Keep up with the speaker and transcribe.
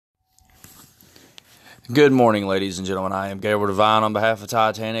Good morning, ladies and gentlemen. I am Gabriel Devine on behalf of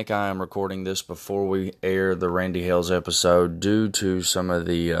Titanic. I am recording this before we air the Randy Hales episode. Due to some of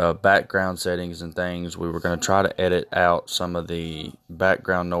the background settings and things, we were going to try to edit out some of the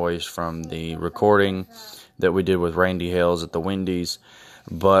background noise from the recording that we did with Randy Hales at the Wendy's.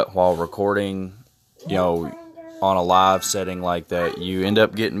 But while recording, on a live setting like that, you end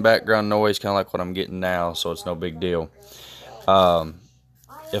up getting background noise, kind of like what I'm getting now, so it's no big deal.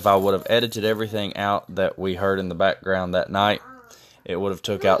 If I would have edited everything out that we heard in the background that night, it would have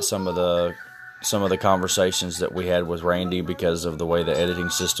took out some of the conversations that we had with Randy because of the way the editing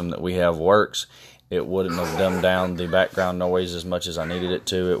system that we have works. It wouldn't have dumbed down the background noise as much as I needed it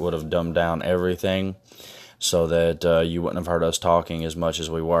to. It would have dumbed down everything so that you wouldn't have heard us talking as much as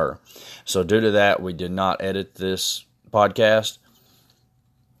we were. So due to that, we did not edit this podcast.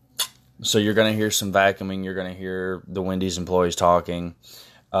 So you're going to hear some vacuuming. You're going to hear the Wendy's employees talking.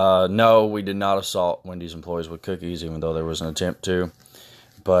 No, we did not assault Wendy's employees with cookies, even though there was an attempt to.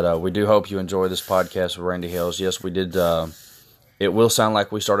 But we do hope you enjoy this podcast with Randy Hales. Yes, we did. It will sound like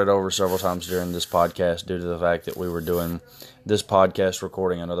we started over several times during this podcast due to the fact that we were doing this podcast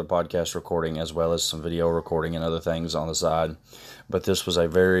recording, another podcast recording, as well as some video recording and other things on the side. But this was a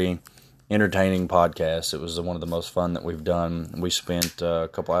very entertaining podcast. It was one of the most fun that we've done. We spent a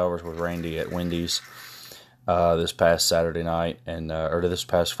couple hours with Randy at Wendy's this past Saturday night, or this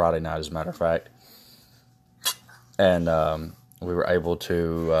past Friday night, as a matter of fact. And we were able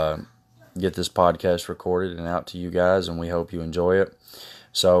to get this podcast recorded and out to you guys, and we hope you enjoy it.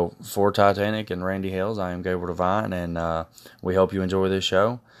 So, for Titanic and Randy Hales, I am Gabriel Devine, and we hope you enjoy this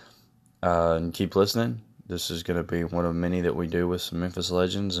show. And keep listening. This is going to be one of many that we do with some Memphis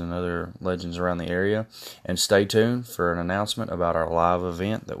legends and other legends around the area. And stay tuned for an announcement about our live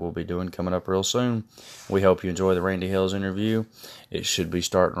event that we'll be doing coming up real soon. We hope you enjoy the Randy Hales interview. It should be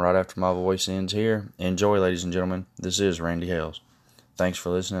starting right after my voice ends here. Enjoy, ladies and gentlemen. This is Randy Hales. Thanks for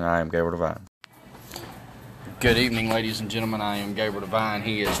listening. I am Gabriel Devine. Good evening, ladies and gentlemen. I am Gabriel Devine.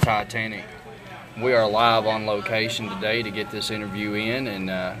 He is Titanic. We are live on location today to get this interview in,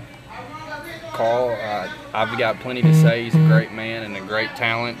 and Carl, I've got plenty to say. He's a great man and a great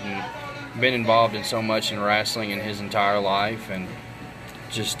talent, and been involved in so much in wrestling in his entire life, and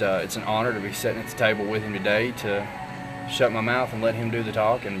just it's an honor to be sitting at the table with him today to shut my mouth and let him do the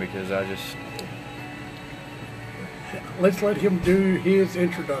talking, because Let's let him do his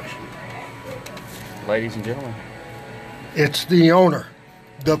introduction. Ladies and gentlemen, it's the owner,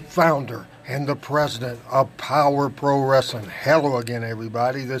 the founder, and the president of Power Pro Wrestling. Hello again,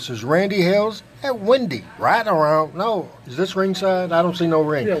 everybody. This is Randy Hales at Wendy. Right around, no, is this ringside? I don't see no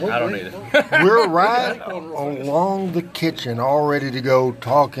ring. I don't either. We're right along the kitchen, all ready to go,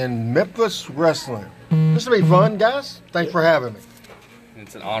 talking Memphis wrestling. This will be fun, guys. Thanks for having me.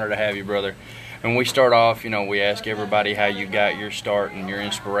 It's an honor to have you, brother. And we start off, we ask everybody how you got your start and your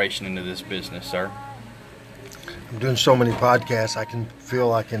inspiration into this business, sir. I'm doing so many podcasts, I can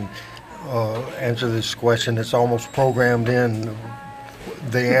feel I can answer this question. It's almost programmed in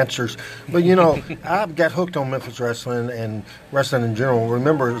the answers. But I've got hooked on Memphis wrestling and wrestling in general.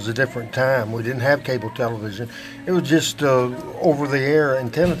 Remember, it was a different time. We didn't have cable television. It was just over-the-air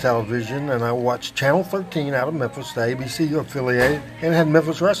antenna television, and I watched Channel 13 out of Memphis, the ABC affiliate, and had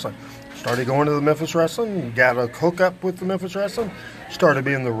Memphis wrestling. Started going to the Memphis wrestling, got a hookup with the Memphis wrestling, started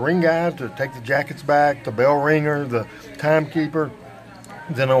being the ring guy to take the jackets back, the bell ringer, the timekeeper.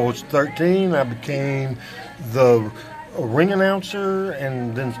 Then I was 13, I became the ring announcer,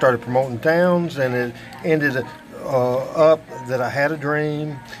 and then started promoting towns, and it ended up that I had a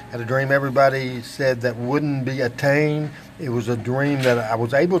dream everybody said that wouldn't be attained. It was a dream that I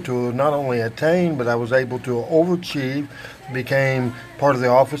was able to not only attain, but I was able to overachieve. Became part of the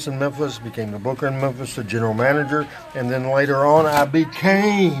office in Memphis, became the booker in Memphis, the general manager, and then later on I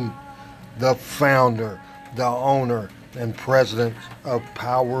became the founder, the owner, and president of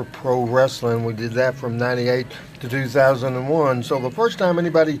Power Pro Wrestling. We did that from 98 to 2001. So the first time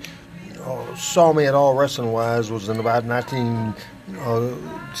anybody saw me at all wrestling-wise was in about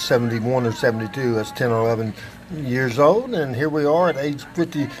 1971 or 72. That's 10 or 11 years old, and here we are at age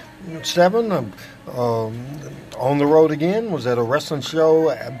 57. I'm on the road again. Was at a wrestling show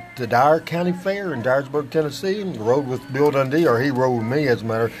at the Dyer County Fair in Dyersburg, Tennessee. Rode with Bill Dundee, or he rode with me, as a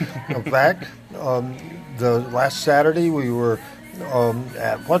matter of fact. The last Saturday we were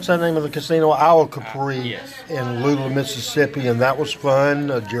at, what's that name of the casino? Owl Capri yes. in Lula, Mississippi, and that was fun.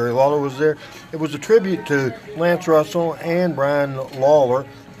 Jerry Lawler was there. It was a tribute to Lance Russell and Brian Lawler,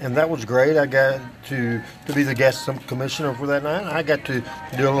 and that was great. I got to be the guest commissioner for that night. I got to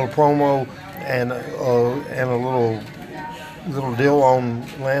do a little promo and a little deal on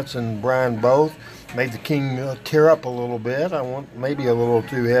Lance and Brian both. made the king tear up a little bit. I want maybe a little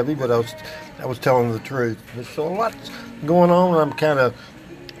too heavy, but I was telling the truth. But so a lot's going on. I'm kind of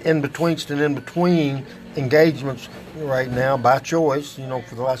in between engagements right now by choice.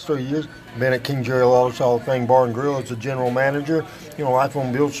 For the last 30 years, been at King Jerry Lawler's Hall of Fame Bar and Grill as a general manager. Life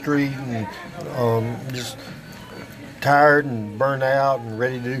on Bill Street, and just tired and burned out and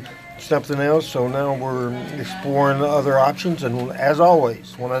ready to do something else. So now we're exploring other options. And as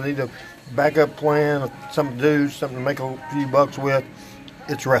always, when I need a backup plan, something to do, something to make a few bucks with,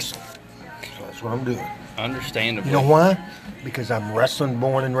 it's wrestling. So that's what I'm doing. Understandable. You know why? Because I'm wrestling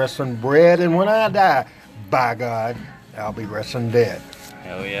born and wrestling bred, and when I die, by God, I'll be wrestling dead.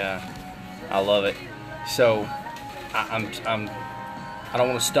 Hell yeah, I love it. So I don't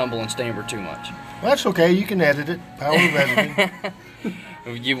want to stumble and stammer too much. Well, that's okay. You can edit it. Power of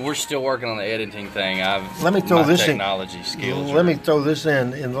editing. We're still working on the editing thing. Let me throw this technology in. skills. Let me throw this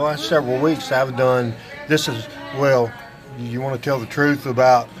in. In the last several weeks, I've done. This is You want to tell the truth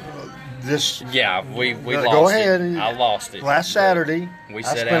about this? Yeah, we lost go ahead. it. I lost it. Last Saturday, I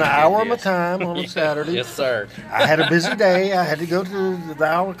spent an hour of my time on a Saturday. Yes, sir. I had a busy day. I had to go to the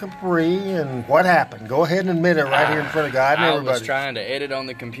Isle of Capri, and what happened? Go ahead and admit it right here in front of God and everybody. I was trying to edit on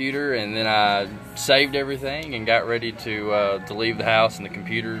the computer, and then I saved everything and got ready to leave the house, and the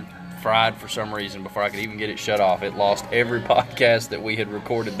computer fried for some reason before I could even get it shut off. It lost every podcast that we had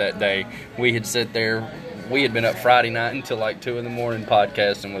recorded that day. We had sat there. We had been up Friday night until like 2 a.m.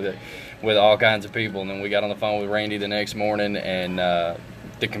 podcasting with all kinds of people, and then we got on the phone with Randy the next morning, and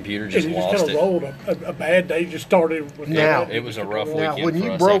the computer just lost kind of rolled a bad day. Just started. It was a rough weekend. Now, when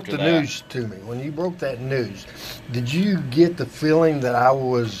you broke the news to me, when you broke that news, did you get the feeling that I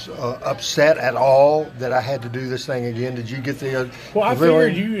was upset at all that I had to do this thing again? Did you get the? Well, I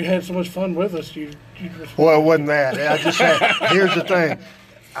figured you had so much fun with us. Well, it wasn't that. I just here's the thing.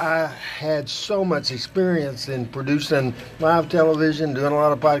 I had so much experience in producing live television, doing a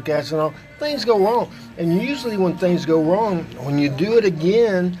lot of podcasts and all. Things go wrong. And usually when things go wrong, when you do it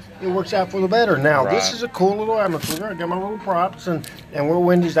again, it works out for the better. Now, This is a cool little atmosphere. I got my little props, and we're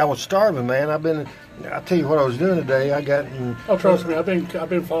Wendy's. I was starving, man. I'll tell you what I was doing today. Oh, trust me, I've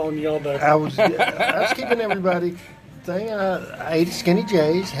been following you all day. I was keeping everybody thing. I ate at Skinny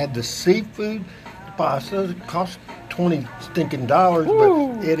J's, had the seafood pasta. It cost $20 stinking, but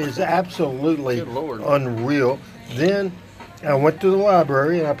it is absolutely unreal. Then I went to the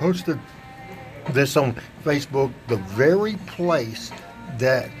library and I posted this on Facebook, the very place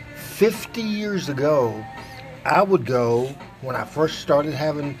that 50 years ago I would go when I first started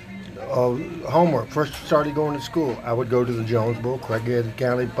having homework, first started going to school. I would go to the Jonesboro Craighead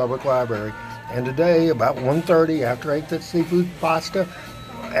County Public Library, and today about 1:30 after I ate that seafood pasta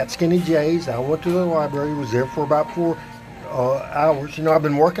at Skinny J's, I went to the library, was there for about 4 hours. I've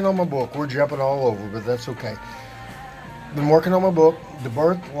been working on my book. We're jumping all over, but that's okay. Been working on my book, The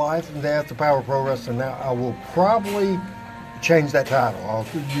Birth, Life, and Death of Power Pro Wrestling. Now, I will probably change that title.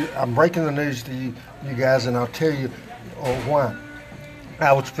 I'm breaking the news to you guys, and I'll tell you why.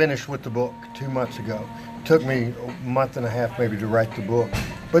 I was finished with the book 2 months ago. It took me a month and a half maybe to write the book.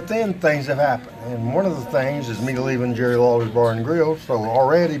 But then things have happened. And one of the things is me leaving Jerry Lawler's Bar and Grill. So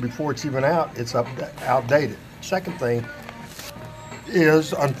already, before it's even out, it's outdated. Second thing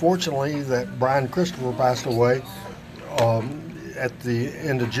is, unfortunately, that Brian Christopher passed away at the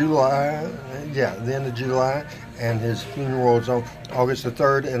end of July. Yeah, the end of July. And his funeral is on August the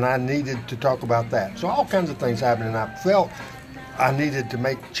 3rd. And I needed to talk about that. So all kinds of things happened. And I felt I needed to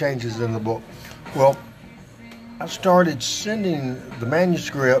make changes in the book. Well, I started sending the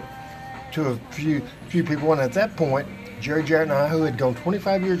manuscript to a few people, and at that point, Jerry Jarrett and I, who had gone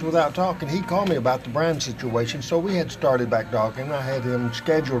 25 years without talking, he called me about the Brian situation, so we had started back talking. I had him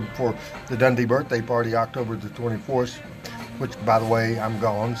scheduled for the Dundee birthday party, October the 24th, which, by the way, I'm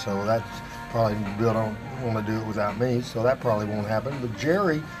gone, so that's probably, Bill don't want to do it without me, so that probably won't happen. But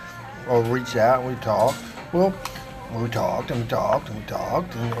Jerry reached out, and we talked. Well, we talked, and we talked, and we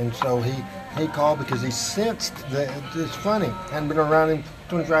talked, and so he called because he sensed that it's funny. I hadn't been around him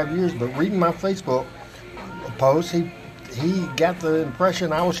 25 years, but reading my Facebook post, he got the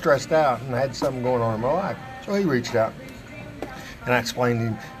impression I was stressed out and had something going on in my life. So he reached out, and I explained to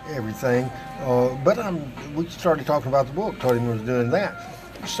him everything. But we started talking about the book, told him I was doing that.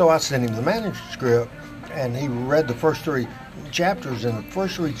 So I sent him the manuscript, and he read the first 3 chapters, and the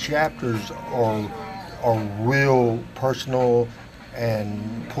first 3 chapters are real personal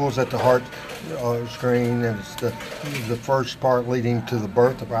and pulls at the heart screen, and it's the first part leading to the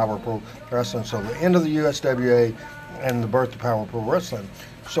birth of Power Pro Wrestling. So the end of the USWA and the birth of Power Pro Wrestling.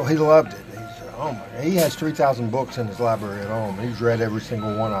 So he loved it. He's Oh my! He has 3,000 books in his library at home. He's read every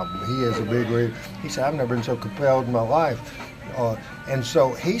single one of them. He is a big reader. He said, "I've never been so compelled in my life." And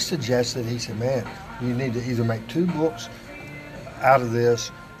so he suggested. He said, "Man, you need to either make 2 books out of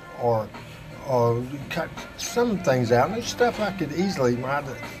this, or cut some things out." And there's stuff I could easily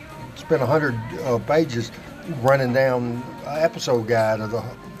spend 100 pages running down an episode guide of the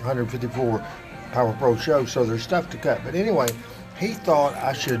 154 Power Pro shows. So there's stuff to cut. But anyway, he thought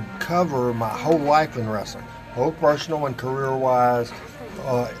I should cover my whole life in wrestling, both personal and career-wise,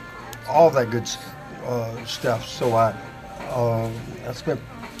 all that good stuff. So I spent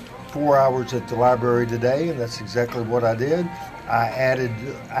 4 hours at the library today, and that's exactly what I did. I added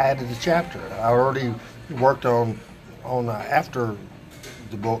a chapter. I already worked on after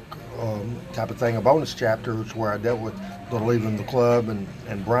the book type of thing, a bonus chapter, which where I dealt with the leaving the club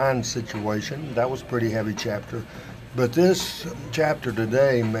and Brian's situation. That was a pretty heavy chapter. But this chapter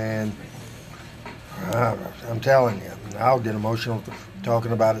today, man, I'm telling you, I'll get emotional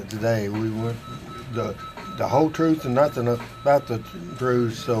talking about it today. We went the whole truth and nothing about the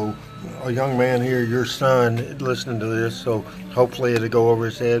truth. So a young man here, your son, listening to this, so hopefully it'll go over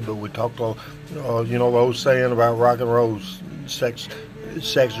his head. But we talked all, the old saying about rock and roll, sex,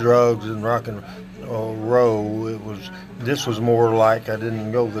 drugs, and rock and roll. This was more like, I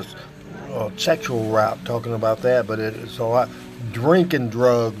didn't go this sexual route talking about that, but it's a lot drinking,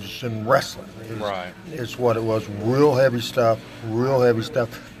 drugs, and wrestling. It's what it was. Real heavy stuff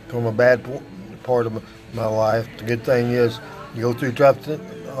from a bad part of my life. The good thing is you go through tough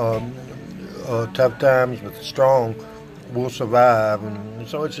times, but the strong will survive. And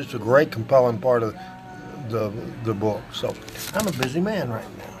so it's just a great, compelling part of the book. So I'm a busy man right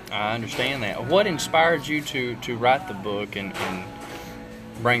now. I understand that. What inspired you to write the book and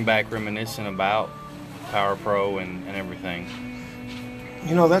bring back reminiscing about Power Pro and everything?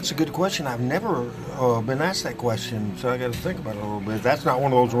 That's a good question. I've never been asked that question, so I got to think about it a little bit. That's not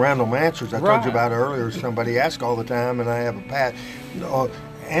one of those random answers I told you about earlier. Somebody asks all the time, and I have a pat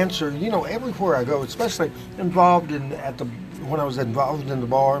answer. Everywhere I go, especially when I was involved in the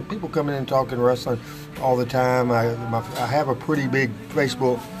bar, people coming in talking wrestling all the time. I have a pretty big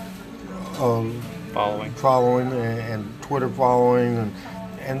Facebook following and Twitter following,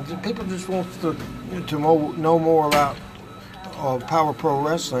 and people just want to know more about Power Pro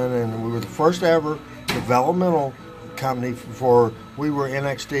Wrestling. And we were the first ever developmental company we were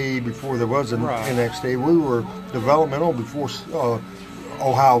NXT before there was an NXT. We were developmental before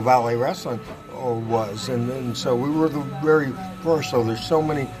Ohio Valley Wrestling was, and so we were the very first. So there's so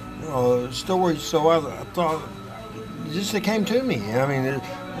many stories. So I thought it came to me. It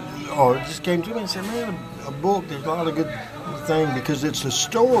just came to me and said, man, a book, there's a lot of good thing, because it's a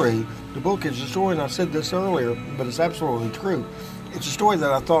story. The book is a story, and I said this earlier, but it's absolutely true. It's a story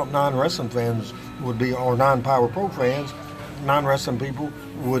that I thought non-wrestling fans would be, or non-Power Pro fans, non-wrestling people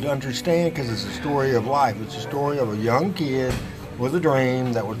would understand, because it's a story of life. It's a story of a young kid with a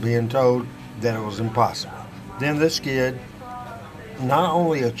dream that was being told that it was impossible. Then this kid not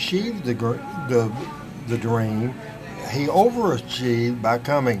only achieved the dream, he overachieved by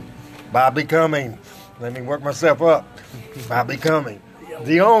becoming, let me work myself up, by becoming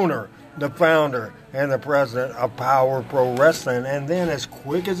the owner, the founder, and the president of Power Pro Wrestling. And then as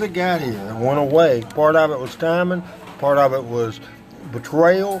quick as it got here, it went away. Part of it was timing, part of it was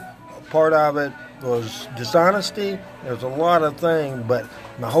betrayal, part of it was dishonesty. There's a lot of things, but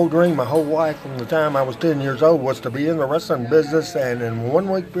my whole dream, my whole life from the time I was 10 years old was to be in the wrestling business. And in 1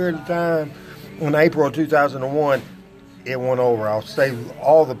 week period of time, in April of 2001, it went over. I'll save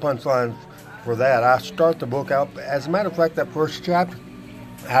all the punchlines for that. I start the book out. As a matter of fact, that first chapter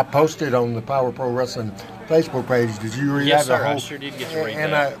I posted on the Power Pro Wrestling Facebook page. Did you read that? Yes, sir. I sure did get to read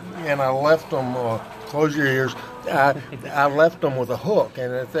that. I left them, close your ears, I left them with a hook.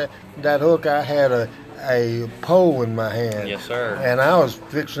 And at that hook, I had a pole in my hand. Yes, sir. And I was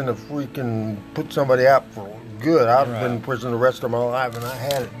fixing to freaking put somebody out for good. I've been in prison the rest of my life, and I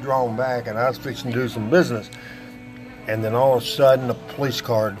had it drawn back, and I was fixing to do some business. And then all of a sudden, a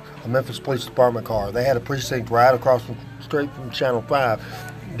Memphis Police Department car, they had a precinct right across straight from Channel 5.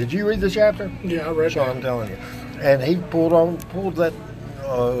 Did you read the chapter? Yeah, I read it. I'm telling you. And he pulled that,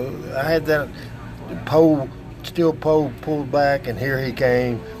 I had that steel pole pulled back, and here he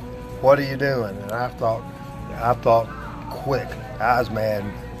came. What are you doing? And I thought quick. I was mad.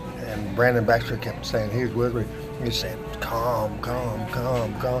 And Brandon Baxter kept saying, he was with me. He said, calm.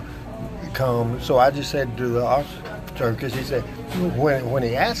 So I just said to the officer, because he said, when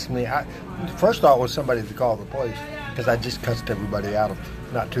he asked me, the first thought was somebody to call the police, because I just cussed everybody out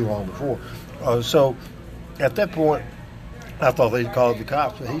not too long before. So at that point, I thought they'd called the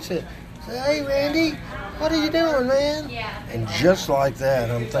cops. But he said, Say, hey, Randy, what are you doing, man? And just like that,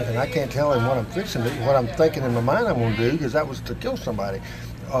 I'm thinking, I can't tell him what I'm fixing, what I'm thinking in my mind I'm going to do, because that was to kill somebody.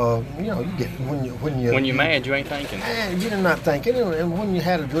 You know, you get when you're mad, you ain't thinking. You're not thinking, and when you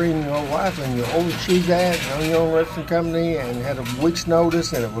had a dream in your life and you overshoot that on your own wrestling company and had a week's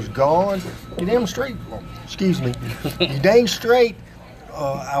notice and it was gone, you damn straight. Excuse me, you dang straight.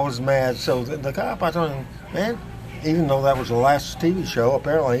 I was mad. So the cop, I told him, man, even though that was the last TV show,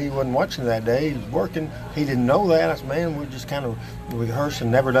 apparently he wasn't watching that day. He was working. He didn't know that. I said, man, we're just kind of rehearsing.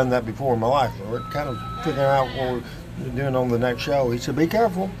 Never done that before in my life. We're kind of figuring out what we're doing on the next show. He said, be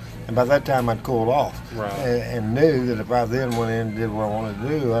careful. And by that time, I'd cooled off, right. and knew that if I then went in and did what I wanted to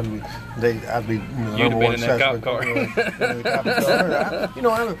do, I'd be the number one suspect.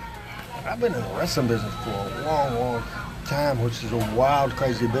 I've been in the wrestling business for a long, long time, which is a wild,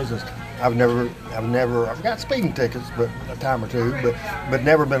 crazy business. I've got speeding tickets, but a time or two, but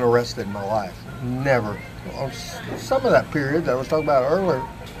never been arrested in my life. Never. Some of that period that I was talking about earlier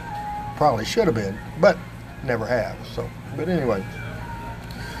probably should have been, but never have. So, but anyway.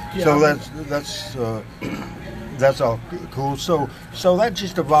 Yeah, so that's all cool. So that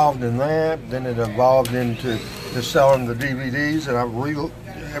just evolved in that. Then it evolved into selling the DVDs, and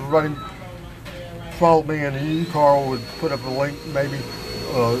everybody followed me, and you, Carl, would put up a link. Maybe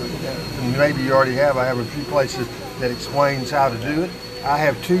you already have. I have a few places that explains how to do it. I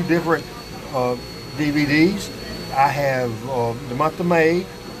have two different DVDs. I have the month of May,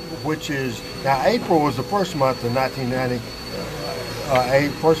 which is now April was the first month of 1990.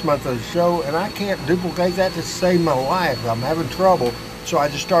 First month of the show, and I can't duplicate that to save my life. I'm having trouble, so I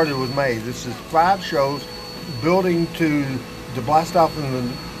just started with May. This is 5 shows building to the Blast Off in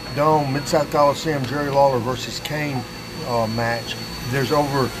the Dome, Mid-South Coliseum, Jerry Lawler versus Kane match. There's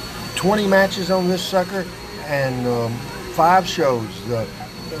over 20 matches on this sucker, and 5 shows.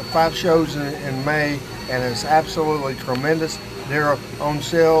 5 shows in May, and it's absolutely tremendous. They're on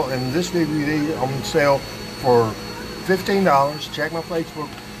sale, and this DVD on sale for $15. Check my Facebook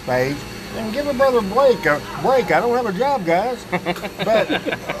page and give a brother Blake a break. I don't have a job, guys. But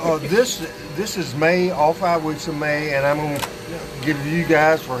this is May, all 5 weeks of May, and I'm going to give you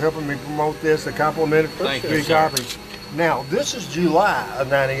guys for helping me promote this a complimentary 3 copies. Now, this is July of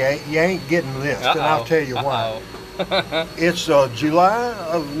 '98. You ain't getting this, and I'll tell you why. It's July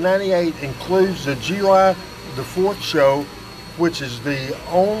of '98 includes the July the 4th show, which is the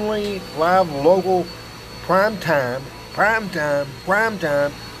only live local primetime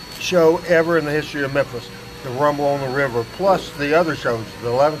show ever in the history of Memphis, the Rumble on the River, plus the other shows, the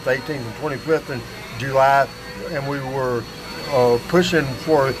 11th, 18th, and 25th in July, and we were pushing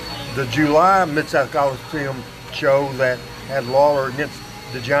for the July Mid-South Coliseum show that had Lawler against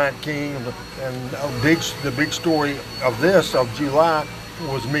the Giant King, and the big story of July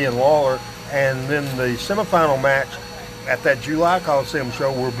was me and Lawler, and then the semifinal match at that July Coliseum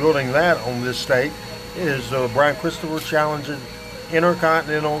show, we're building that on this state, is Brian Christopher challenging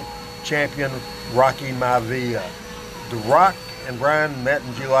Intercontinental Champion Rocky Maivia. The Rock and Brian met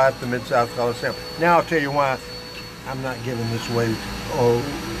in July at the Mid-South Coliseum. Now I'll tell you why I'm not giving this away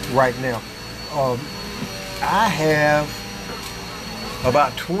right now. I have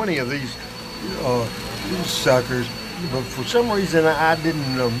about 20 of these suckers, but for some reason I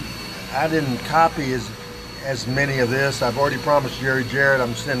didn't copy as many of this. I've already promised Jerry Jarrett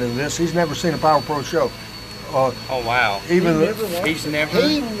I'm sending this. He's never seen a Power Pro show. Oh wow! He's never.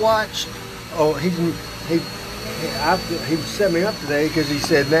 He watched. He set me up today because he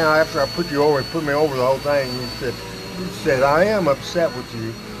said, now after I put me over the whole thing, he said I am upset with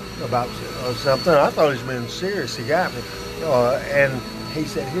you about something. I thought he was being serious. He got me, and he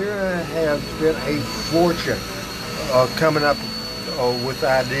said, here I have spent a fortune coming up with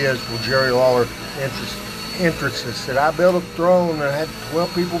ideas for Jerry Lawler entrances. Said I built a throne and I had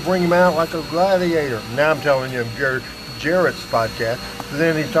 12 people bring him out like a gladiator. Now I'm telling you, Jarrett's podcast.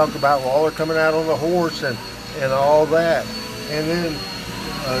 Then he talked about Lawler coming out on the horse and all that. And then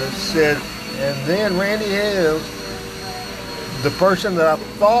said, and then Randy Hales, the person that I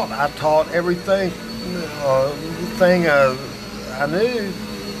thought I taught everything I knew,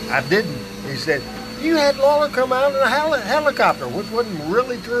 I didn't. He said, you had Lawler come out in a helicopter, which wasn't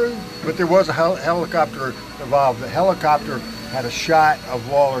really true, but there was a helicopter involved. The helicopter had a shot of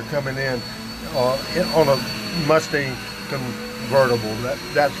Lawler coming in on a Mustang convertible.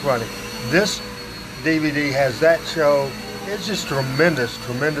 That's funny. This DVD has that show. It's just tremendous.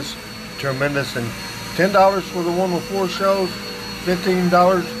 And $10 for the one with 4 shows,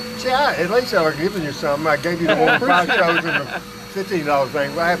 $15. See, at least I was giving you something. I gave you the one with 5 shows and the $15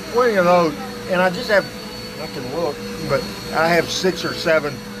 thing. But I have plenty of those. And I just have, I can look, but I have 6 or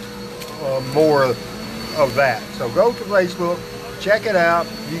 7 more of that. So go to Facebook, check it out.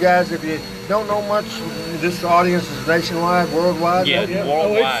 You guys, if you don't know much, this audience is nationwide, worldwide. Yeah.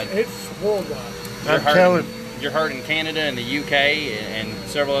 Worldwide. It's worldwide. You're heard in Canada and the UK and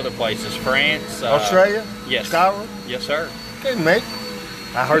several other places. France. Australia? Yes. Scotland? Yes, sir. Okay, mate.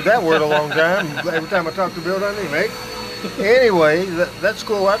 I heard that word a long time. Every time I talk to Bill Dundee, mate. Anyway, that's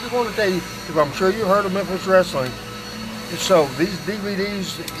cool. I just want to tell you, because I'm sure you heard of Memphis Wrestling. So these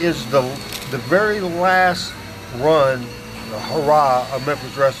DVDs is the very last run, the hurrah of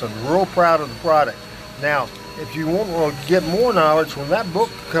Memphis Wrestling. Real proud of the product. Now, if you want to get more knowledge, when that book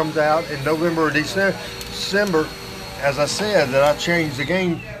comes out in November or December, as I said, that I changed the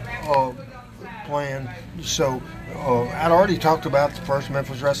game plan. So I'd already talked about the first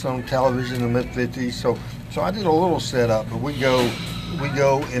Memphis Wrestling on television in the mid-50s. So I did a little setup, but we go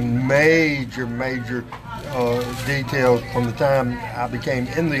in major details from the time I became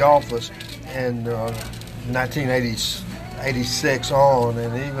in the office in 1986 on,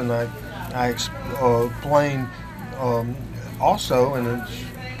 and even I explained also, and it's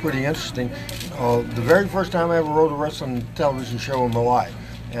pretty interesting, the very first time I ever wrote a wrestling television show in my life,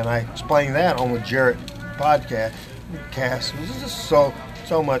 and I explained that on the Jarrett podcast. It was just so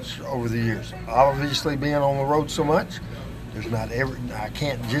much over the years. Obviously, being on the road so much, I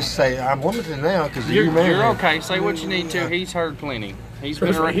can't just say I'm limited now because you're okay. Say what you need to. He's heard plenty. He's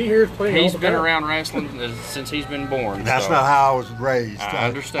been around. He hears plenty. He's been around wrestling since he's been born. That's not how I was raised. I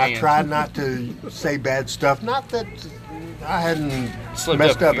understand. I tried not to say bad stuff. Not that I hadn't Slipped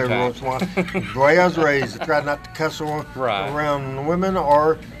messed up a few every once in a while. The way I was raised, I tried not to cuss around women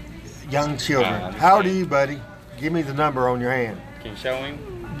or young children. How old are you, buddy? Give me the number on your hand. Can you show him?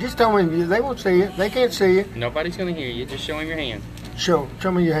 Just tell me. They won't see it. They can't see it. Nobody's going to hear you. Just show him your hand. Show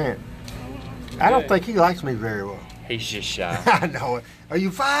me your hand. I don't think he likes me very well. He's just shy. I know it. Are you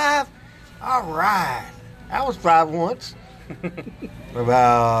 5? All right. I was 5 once.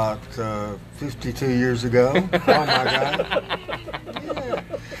 About 52 years ago. Oh, my God. Yeah.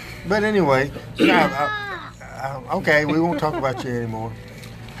 But anyway, okay, we won't talk about you anymore.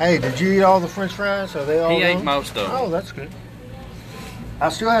 Hey, did you eat all the French fries? Are they all He done? ate most of them. Oh, that's good. I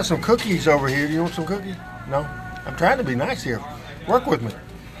still have some cookies over here. Do you want some cookies? No? I'm trying to be nice here. Work with me.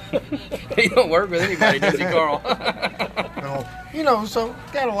 He don't work with anybody, does he, Carl? Well, so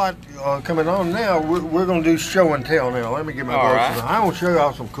got a lot coming on now. We're going to do show and tell now. Let me get my gloves on. I want to show you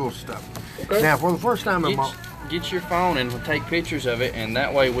all some cool stuff. Okay. Now, for the first time in my... Get your phone and we'll take pictures of it, and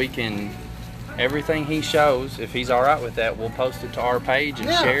that way we can... Everything he shows, if he's all right with that, we'll post it to our page and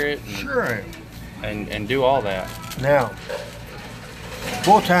share it. And, sure. And do all that. Now,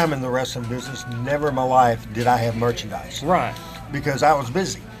 full time in the wrestling business, never in my life did I have merchandise. Right. Because I was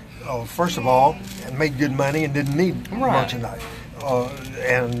busy. First of all, I made good money and didn't need merchandise.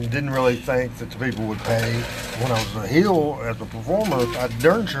 And didn't really think that the people would pay. When I was a heel as a performer, I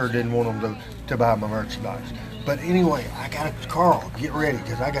darn sure didn't want them to buy my merchandise. But anyway, I got Carl, get ready,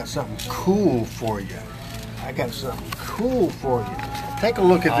 because I got something cool for you. Take a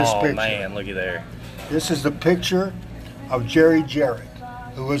look at this picture. Oh, man, looky there. This is the picture of Jerry Jarrett,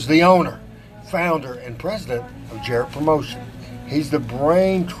 who was the owner, founder, and president of Jarrett Promotion. He's the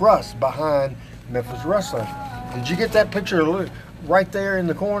brain trust behind Memphis Wrestling. Did you get that picture right there in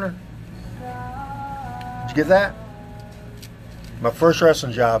the corner? Did you get that? My first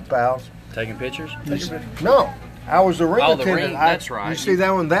wrestling job, pals. Taking pictures? No, I was the ring attendant. Ring, that's right. You see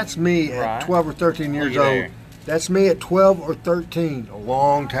that one? That's me at 12 or 13 years old. That's me at 12 or 13, a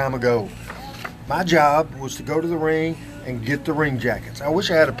long time ago. My job was to go to the ring and get the ring jackets. I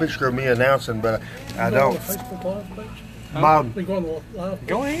wish I had a picture of me announcing, but I don't. On the Facebook Live page? We go on the live page?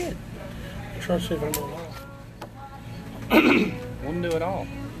 Go ahead. I'm trying to see if I'm on live. Wouldn't do it all.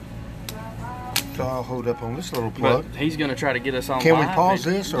 So I'll hold up on this little plug. But he's going to try to get us on Can live. we pause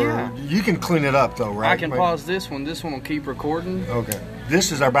this, or you can clean it up though, right? I can pause this one. This one will keep recording. Okay.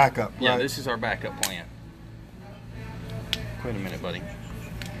 This is our backup. Yeah, right? this is our backup plan. Wait a minute, buddy.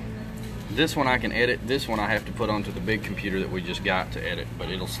 This one I can edit. This one I have to put onto the big computer that we just got to edit, but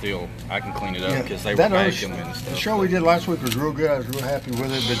it'll still, I can clean it up because they were vacuuming and stuff. The show we did last week was real good. I was real happy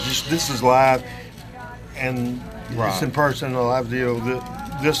with it, but just this is live and it's in person, a live deal.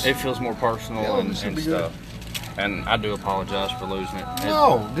 It feels more personal and stuff. And I do apologize for losing it.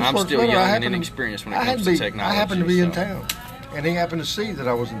 No, I'm still young and inexperienced when it comes to technology. I happened to be in town, and he happened to see that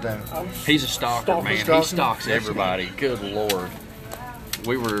I was in town. He's a stalker, man. He stalks everybody. Good Lord.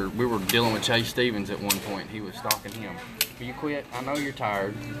 We were dealing with Chase Stevens at one point. He was stalking him. Will you quit? I know you're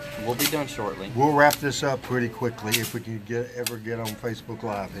tired. We'll be done shortly. We'll wrap this up pretty quickly if we can ever get on Facebook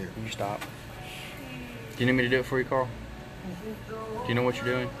Live here. Can you stop? Do you need me to do it for you, Carl? Do you know what you're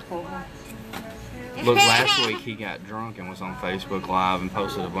doing? Look, last week he got drunk and was on Facebook Live and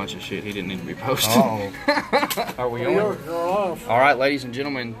posted a bunch of shit he didn't need to be posting. Are we on? All right, ladies and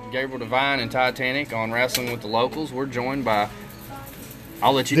gentlemen, Gabriel Devine and Titanic on Wrestling with the Locals. We're joined by,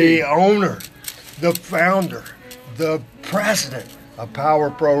 I'll let you do The owner, the founder, the president of Power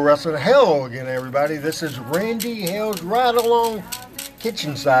Pro Wrestling. Hello again, everybody. This is Randy Hales right along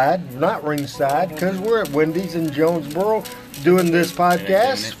kitchen side, not ringside, because we're at Wendy's in Jonesboro doing this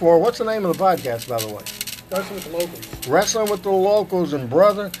podcast for, what's the name of the podcast, by the way? Wrestling with the Locals. Wrestling with the Locals. And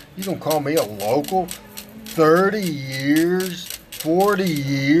brother, you don't call me a local. 30 years, 40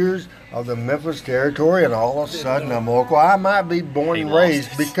 years of the Memphis territory, and all of a sudden I'm local. I might be born and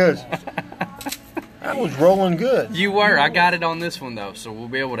raised because I was rolling good. You were. I got it on this one, though, so we'll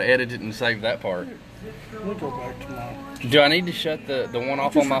be able to edit it and save that part. We'll go back to my... Do I need to shut the one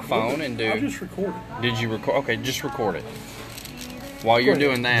off on my phone and do... I just recorded. Did you record? Okay, just record it. While you're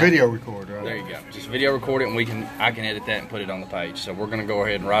doing that... Video recorder. Right? There you go. Just video record it, and I can edit that and put it on the page. So we're going to go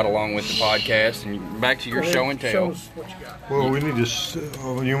ahead and ride along with the podcast and back to your show and Show tell. us what you got. Well, we need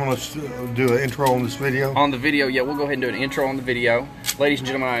to. You want us to do an intro on this video? On the video, yeah, we'll go ahead and do an intro on the video. Ladies and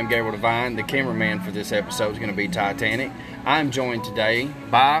gentlemen, I am Gabriel Devine. The cameraman for this episode is going to be Titanic. I'm joined today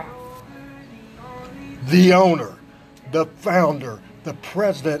by... The owner, the founder, the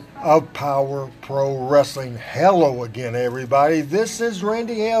president of Power Pro Wrestling. Hello again, everybody. This is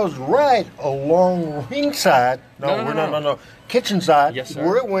Randy Hales right along ringside. No. Kitchen side. Yes, sir.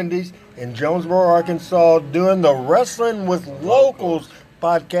 We're at Wendy's in Jonesboro, Arkansas, doing the Wrestling with Locals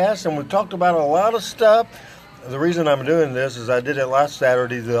podcast, and we talked about a lot of stuff. The reason I'm doing this is I did it last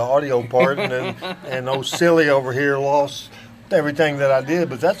Saturday, the audio part, and old silly over here lost everything that I did,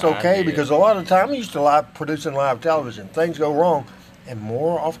 but that's okay because a lot of the time I'm used to producing live television. Things go wrong, and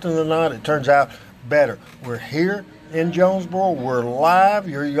more often than not, it turns out better. We're here in Jonesboro. We're live.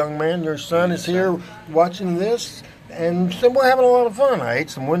 Your young man, your son is here watching this, and so we're having a lot of fun. I ate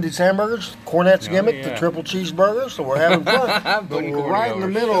some Wendy's hamburgers, Cornette's gimmick, the triple cheeseburger, so we're having fun. But we're right in the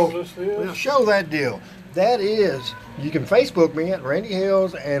middle. Show that deal. That is, you can Facebook me at Randy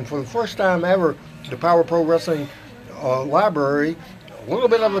Hales, and for the first time ever, the Power Pro Wrestling library, a little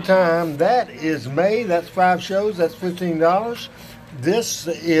bit of a time. That is May. That's 5 shows. That's $15. This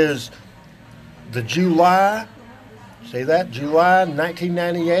is the July. Say that, July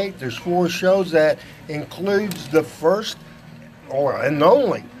 1998. There's 4 shows. That includes the first and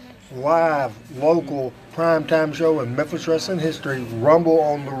only live local primetime show in Memphis wrestling history, Rumble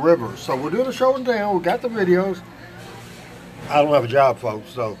on the River. So we're doing a show in town. We got the videos. I don't have a job,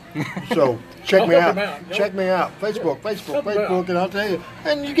 folks, so check me out. Check me out. Facebook, and I'll tell you.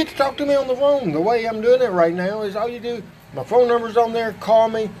 And you get to talk to me on the phone. The way I'm doing it right now is all you do. My phone number's on there. Call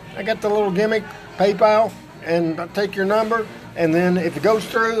me. I got the little gimmick, PayPal, and I take your number. And then if it goes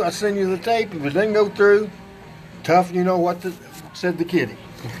through, I send you the tape. If it doesn't go through, tough, you know what said the kitty.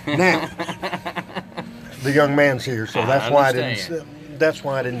 Now, the young man's here, so that's why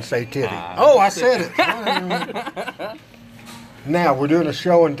I didn't say titty. I said it. Now, we're doing a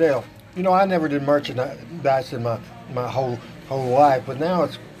show and tell. You know, I never did merchandise in my whole life, but now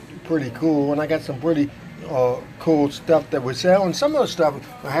it's pretty cool, and I got some pretty cool stuff that we sell. And some of the stuff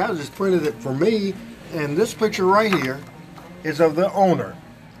I have just printed it for me, and this picture right here is of the owner,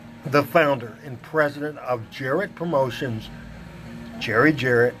 the founder and president of Jarrett Promotions, Jerry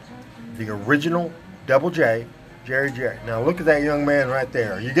Jarrett, the original Double J, Jerry Jarrett. Now, look at that young man right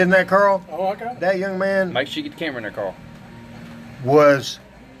there. Are you getting that, Carl? Oh, I got it. That young man... Make sure you get the camera in there, Carl. ...was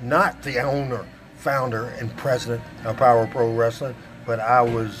not the owner, founder, and president of Power Pro Wrestling, but I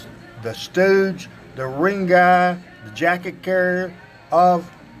was the stooge, the ring guy, the jacket carrier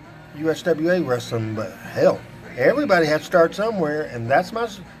of USWA Wrestling. But hell, everybody has to start somewhere, and that's my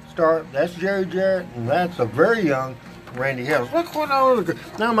start. That's Jerry Jarrett, and that's a very young Randy Hales. Look what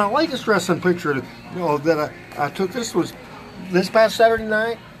now my latest wrestling picture that I took, this was this past Saturday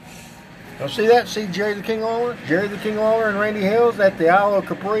night. Now see that? See Jerry the King Lawler? Jerry the King Lawler and Randy Hales at the Isle of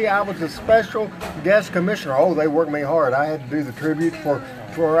Capri. I was a special guest commissioner. Oh, they worked me hard. I had to do the tribute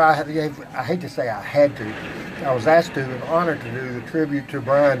I hate to say I had to. I was asked to and honored to do the tribute to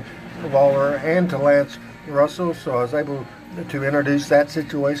Brian Lawler and to Lance Russell. So I was able to introduce that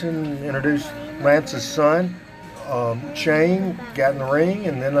situation, introduce Lance's son, Shane, got in the ring,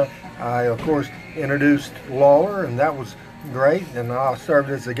 and then I of course introduced Lawler, and that was great. And I served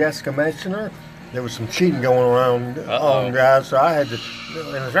as a guest commissioner, there was some cheating going around on guys, so I had to,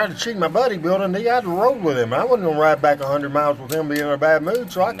 and I tried to cheat my buddy building. He had to roll with him. I wasn't going to ride back 100 miles with him being in a bad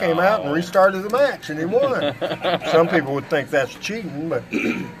mood, so I came out and restarted the match, and he won. Some people would think that's cheating, but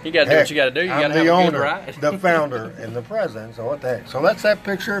You got to do what you got to do. You got I'm to have the a good owner, ride. the founder, and the president, so what the heck. So that's that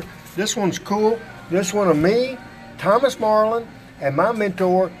picture. This one's cool. This one of me, Thomas Marlin, and my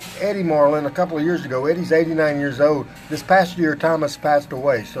mentor, Eddie Marlin, a couple of years ago. Eddie's 89 years old. This past year, Thomas passed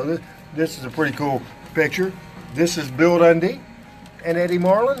away. So this is a pretty cool picture. This is Bill Dundee and Eddie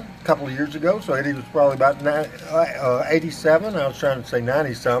Marlin a couple of years ago. So Eddie was probably about 87. I was trying to say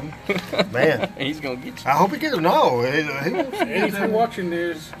 90-something. Man. He's going to get you. I hope he gets it. No. He won't. Anything watching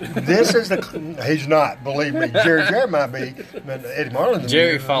this? This is he's not, believe me. Jerry might be. But Eddie Marlin's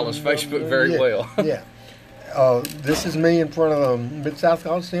Jerry follows Facebook very well. Yeah. This is me in front of the Mid-South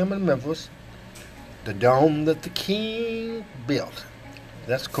Coliseum in Memphis. The dome that the king built.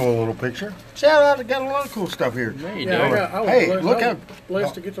 That's a cool little picture. Shout out, I got a lot of cool stuff here. There you Yeah, go. I was Hey, blessed, look I how- was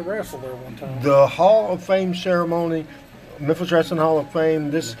blessed to get to wrestle there one time. The Hall of Fame ceremony, Memphis Wrestling Hall of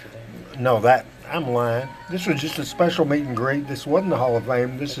Fame. I'm lying. This was just a special meet and greet. This wasn't the Hall of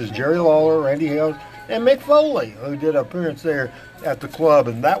Fame. This is Jerry Lawler, Randy Hales, and Mick Foley, who did an appearance there at the club,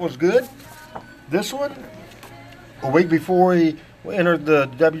 and that was good. This one, a week before he entered the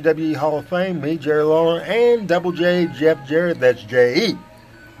WWE Hall of Fame, me, Jerry Lawler, and Double J, Jeff Jarrett, that's J-E,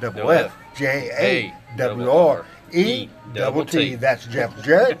 double F, J-A-W-R-E, double T, that's Jeff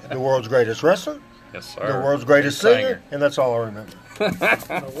Jarrett, the world's greatest wrestler, Yes, sir. the world's greatest singer, and that's all I remember.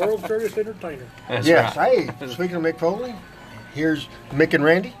 The world's greatest entertainer. That's Yes, right. hey, speaking of Mick Foley, here's Mick and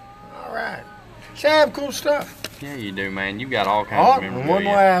Randy. All right. Sam, cool stuff. Yeah, you do, man. You got all kinds Oh, of and memorabilia.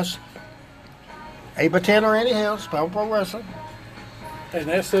 one last. 8x10 or Randy House, Power Pro Wrestling. And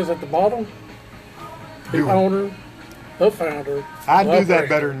that says at the bottom, the Do it. owner, the founder. I the do that operator.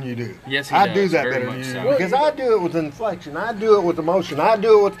 better than you do. Yes, he I does, do that very better much than you so. do. Because I do it with inflection. I do it with emotion. I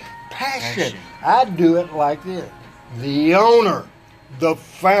do it with passion. Passion. I do it like this. The owner, the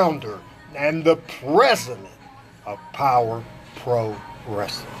founder, and the president of Power Pro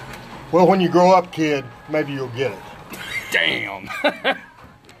Wrestling. Well, when you grow up, kid, maybe you'll get it. Damn.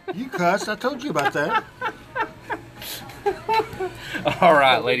 You cussed. I told you about that. All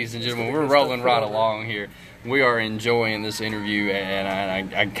right, ladies and gentlemen, we're rolling right along here. We are enjoying this interview,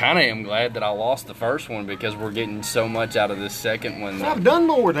 and I kind of am glad that I lost the first one because we're getting so much out of this second one. I've done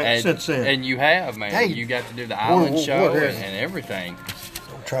more with that and, since then. and you have, man. Hey. You got to do the island whoa, show here. and everything.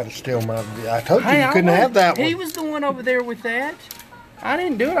 Don't try to steal my. I told you Hey, you I couldn't was- have that one. He was the one over there with that. I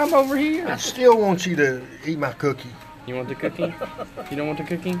didn't do it. I'm over I here. still want you to eat my cookie. You want the cookie? You don't want the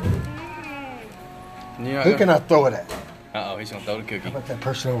cookie? Who can I throw it at? Uh-oh, he's going to throw the cookie. How about that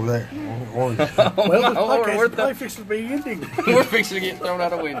person over there? Orange. Well, this no, podcast we're is probably fixing to be ending. We're fixing to get thrown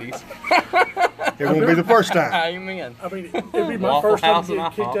out of Wendy's. It won't be the first time. Amen. I mean, it'd be my Waffle first time House to and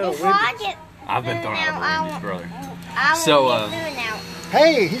get kicked IHOP. out of Before I Wendy's. get I've been thrown through out now, of Wendy's, brother. I So, won't get through now.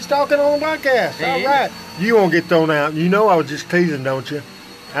 Hey, he's talking on the podcast. He All is. right. You won't get thrown out. You know I was just teasing, don't you?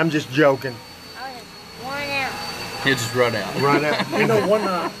 I'm just joking. I was worn out. He'll just run out. Right out. You know, one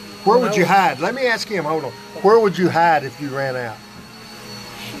night. Where when would I you was- hide? Let me ask him. Hold on. Where would you hide if you ran out?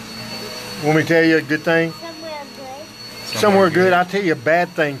 Want me to tell you a good thing? Somewhere good. Somewhere good. I'll tell you a bad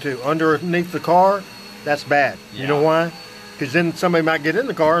thing too. Underneath the car, that's bad. You know Yeah. why? Because then somebody might get in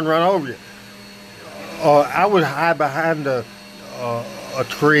the car and run over you. I would hide behind a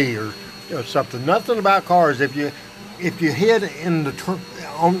tree or something. Nothing about cars. If you hid in the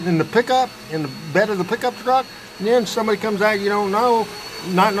pickup, in the bed of the pickup truck, and then somebody comes out you don't know,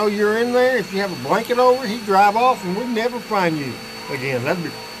 not know you're in there. If you have a blanket over, he'd drive off and we'd never find you again.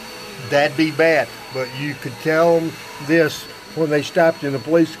 That'd be bad. But you could tell them this when they stopped you and the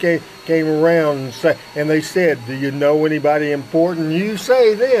police came around and they said, "Do you know anybody important?" You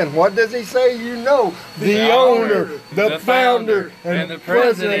say then, what does he say? You know, the owner, the founder, and the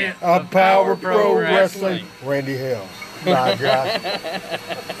president of Power Pro Wrestling, Randy Hales. My God.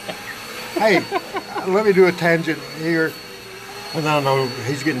 Hey, let me do a tangent here. And I know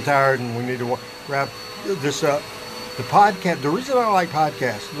he's getting tired and we need to wrap this up. The podcast, the reason I like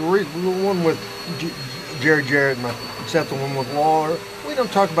podcasts, the one with Jerry Jarrett, except the one with Lawler, we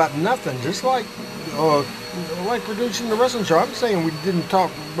don't talk about nothing. Just like producing the wrestling show. I'm saying we didn't talk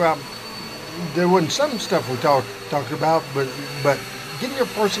about. There wasn't some stuff we talked about, but getting your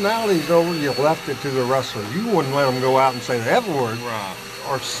personalities over, you left it to the wrestler. You wouldn't let them go out and say the F word. Right.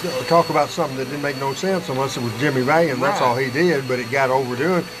 Or talk about something that didn't make no sense unless it was Jimmy Valiant. That's Right. all he did, but it got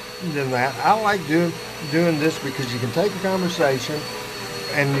overdoing than that. I like doing this because you can take a conversation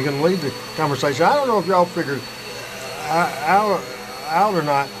and you can lead the conversation. I don't know if y'all figured. out or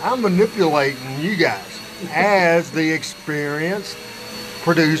not, I'm manipulating you guys as the experienced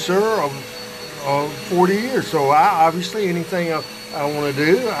producer of 40 years. So obviously anything I want to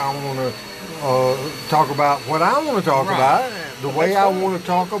do, I want to talk about what I want to talk about, the way I want to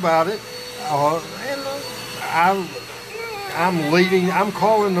talk about it, and I'm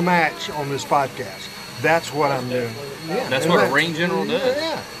calling the match on this podcast. That's what I'm doing. Yeah, That's what a ring general does.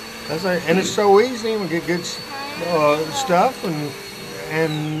 Yeah, and it's so easy. We get good stuff,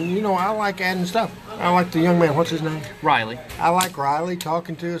 and you know, I like adding stuff. I like the young man. What's his name? Riley. I like Riley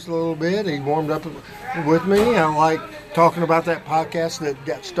talking to us a little bit. He warmed up with me. I like talking about that podcast that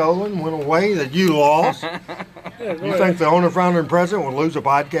got stolen, went away, that you lost. You think the owner, founder, and president would lose a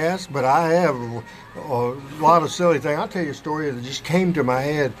podcast? But I have a lot of silly things. I'll tell you a story that just came to my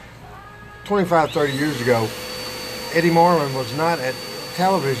head 25, 30 years ago. Eddie Marlin was not at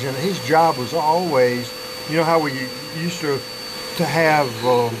television. His job was always, you know how we used to have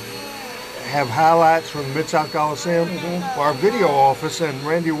highlights from the Mid-South Coliseum? Mm-hmm. Our video office and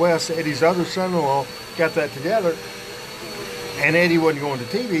Randy West, Eddie's other son-in-law, got that together. And Eddie wasn't going to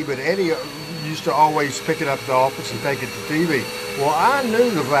TV, but Eddie used to always pick it up at the office and take it to TV. Well, I knew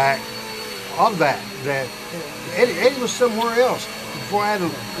the fact of that Eddie was somewhere else before I had to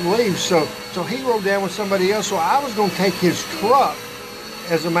leave. So he rode down with somebody else. So I was going to take his truck,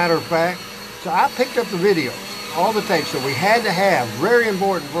 as a matter of fact. So I picked up the videos, all the tapes that we had to have, very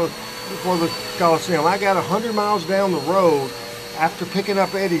important for the Coliseum. I got 100 miles down the road after picking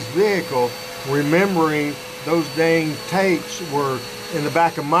up Eddie's vehicle, remembering those dang tapes were in the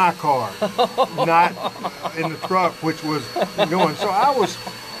back of my car, not in the truck, which was going. So I was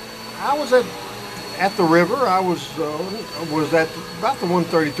at the river. I was at about the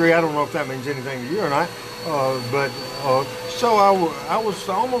 133. I don't know if that means anything to you or not, so I was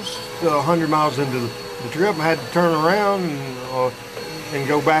almost 100 miles into the trip. I had to turn around and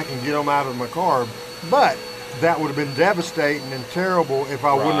go back and get them out of my car. But that would have been devastating and terrible if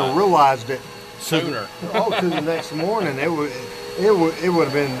I wouldn't have realized it sooner. To the next morning. It would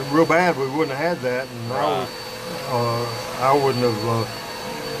have been real bad. We wouldn't have had that, and I wouldn't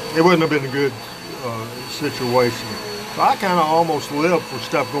have. It wouldn't have been a good situation. So I kind of almost live for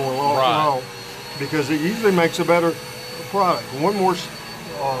stuff going wrong because it usually makes a better product. One more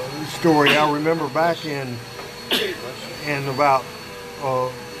story I remember back in about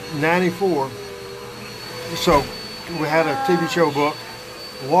 94. So we had a TV show book.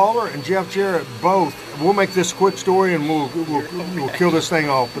 Lawler and Jeff Jarrett both. We'll make this a quick story and we'll kill this thing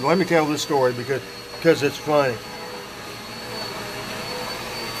off. But let me tell this story because it's funny.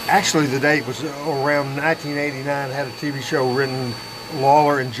 Actually, the date was around 1989. I had a TV show written.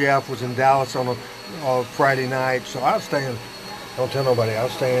 Lawler and Jeff was in Dallas on a Friday night. So I was staying. Don't tell nobody. I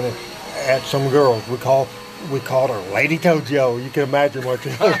was staying at some girls. We called her Lady Tojo. You can imagine what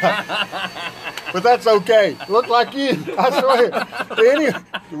you but that's okay. Looked like you. I swear. Anyway,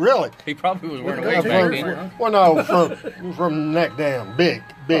 really. He probably was wearing a wig back then. Well, no, from neck down. Big.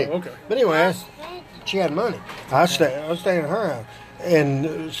 Oh, okay. But anyway, she had money. I was staying at her house.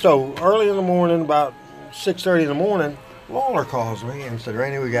 And so early in the morning, about 6:30 in the morning, Lawler calls me and said,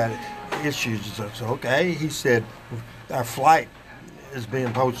 Randy, we got issues. I said, okay. He said, our flight is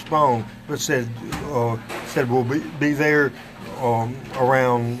being postponed, but said we'll be there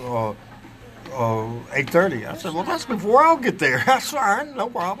around 8:30. I said, well, that's before I'll get there. That's fine, no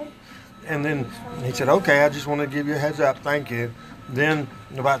problem. And then he said, okay, I just want to give you a heads up. Thank you. Then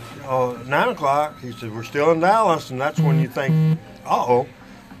about 9 o'clock, he said, we're still in Dallas, and that's when you think, uh-oh.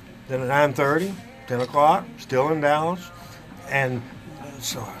 Then at 9:30, 10 o'clock, still in Dallas. And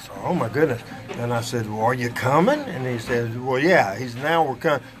so I said, oh, my goodness. And I said, well, are you coming? And he said, well, yeah.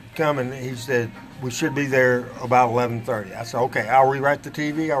 We're coming. He said, we should be there about 11:30. I said, okay, I'll rewrite the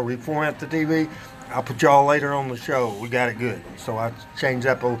TV. I'll reformat the TV. I'll put y'all later on the show. We got it good. So I changed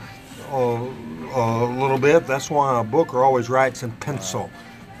up a little bit. That's why a booker always writes in pencil,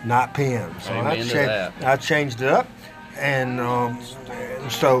 not pen. So I changed it up. And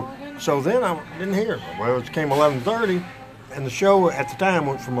so then I didn't hear. Well, it came 11:30. And the show at the time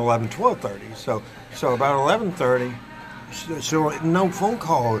went from 11 to 12:30. So about 11:30, so no phone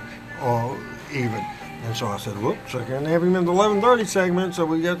call even. And so I said, whoops, I can't have him in the 11:30 segment, so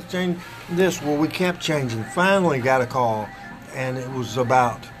we got to change this. Well, we kept changing. Finally got a call, and it was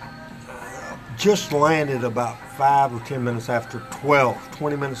about, just landed about 5 or 10 minutes after 12,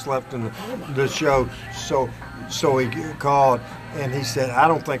 20 minutes left in the show. So he called, and he said, I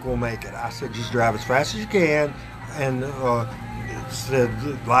don't think we'll make it. I said, just drive as fast as you can. And it said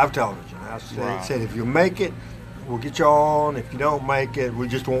live television. I said, if you make it, we'll get you on. If you don't make it, we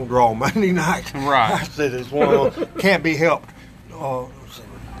just won't draw Monday night. Right. I said, it's one of those, can't be helped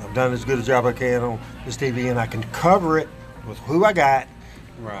I've done as good a job I can on this TV, and I can cover it with who I got.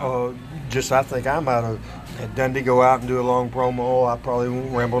 Right. I think I might have had Dundee go out and do a long promo. I probably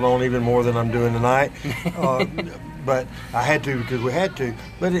rambled on even more than I'm doing tonight. But I had to because we had to.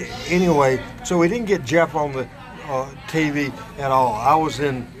 But anyway, so we didn't get Jeff on the TV at all. I was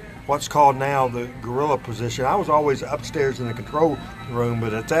in what's called now the gorilla position. I was always upstairs in the control room,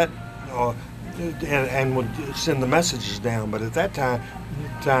 but at that, and would send the messages down. But at that time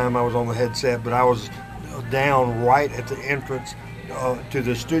I was on the headset, but I was down right at the entrance to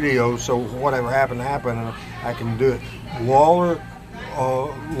the studio. So whatever happened, and I can do it. Lawler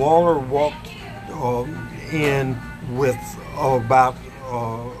walked in with about.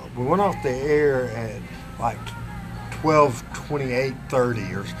 We went off the air at like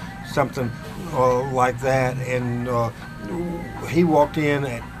 12:28:30 or something like that, and he walked in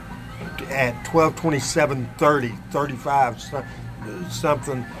at 12:27:30, 35,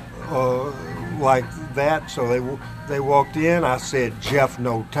 something like that. So they walked in. I said, Jeff,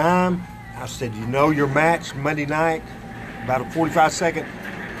 no time. I said, you know your match Monday night, about a 45-second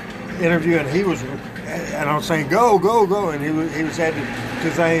interview, and he was, and I was saying, go, and he was had to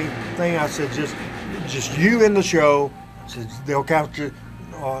thing. I said, just you in the show. I said, they'll count you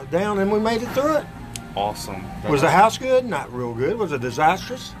down, and we made it through it. Awesome. Was the house good? Not real good. Was it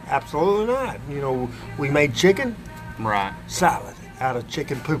disastrous? Absolutely not. You know, we made chicken Right. salad out of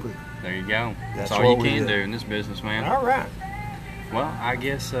chicken poo-poo. There you go. That's That's all you what we can did. do in this business, man. All right. Well, I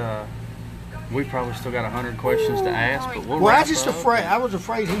guess we probably still got 100 questions to ask, but we'll Well, wrap up. I was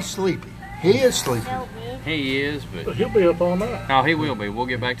afraid he's sleepy. He is sleepy. He is, But but he'll be up all night. no, he will be. We'll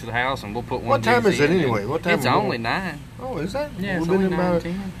get back to the house and we'll put one. What time GZ is it in. anyway? What time It's is it? only 9, Oh, is that? Yeah, it's We've been only about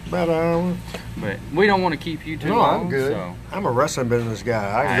 9:10. an hour. but we don't want to keep you too No, long. I'm good. So. I'm a wrestling business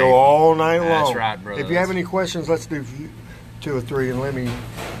guy. I can Hey, go all night long. that's right, brother. If you have any questions, let's do 2 or 3 and let me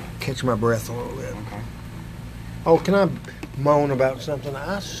catch my breath a little bit. Okay. Oh, can I moan about something?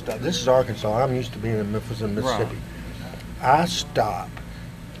 This is Arkansas. I'm used to being in Memphis and Mississippi. I stopped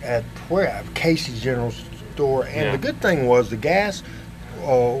at Casey's General Store, and Yeah. the good thing was the gas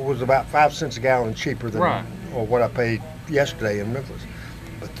was about 5 cents a gallon cheaper than Right. what I paid yesterday in Memphis.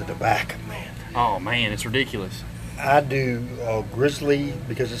 But the tobacco, man. Oh man, it's ridiculous. I do Grizzly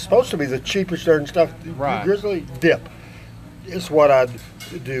because it's supposed to be the cheapest certain stuff. Right. Grizzly dip. It's what I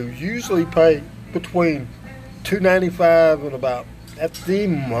do. Usually pay between $2.95 and about at the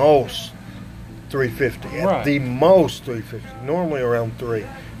most $3.50. At Right. the most $3.50. Normally around $3.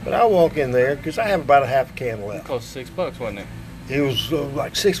 But I walk in there because I have about a half can left. It cost $6, wasn't it? It was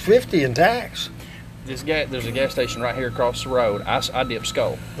like $6.50 in tax. There's a gas station right here across the road. I dip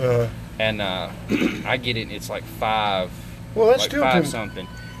Skull, and I get it. And it's like $5. Well, that's like still $5 too. something,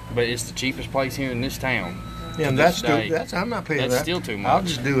 but it's the cheapest place here in this town. Yeah, and to that's this day. still. That's I'm not paying That's that. still too I'll much.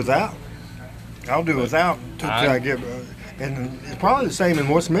 just do without. I'll do without till I get. And it's probably the same in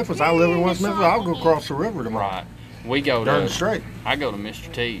West Memphis. I live in West Memphis. I'll go across the river tomorrow. Right. We go Darn to straight. I go to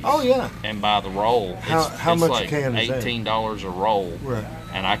Mr. T's. Oh yeah. And buy the roll. How it's much a like can is that? $18 a roll, Right.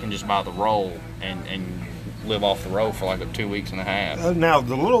 and I can just buy the roll and live off the roll for like 2 weeks and a half. Now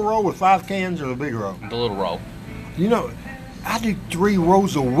the little roll with 5 cans or the big roll. The little roll. You know, I do 3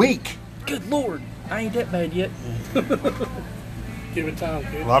 rolls a week. Good Lord, I ain't that bad yet. Give it time,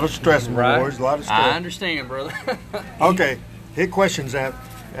 A kid. lot of stress, my boys. A lot of I stress. understand, brother. Okay, hit questions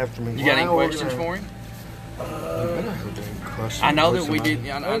after me. You got any questions for him? I know that we did. We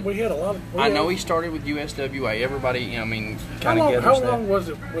had a lot of. I know he started with USWA. Everybody, I mean, How kind of long, gathers how that. long was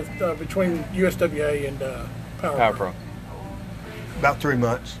it with between USWA and Power? Power Pro. About 3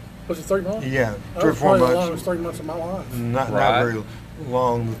 months. Was it 3 months? Yeah, That 3 or was 4 probably the months. longest 3 months of my life. Not Right. very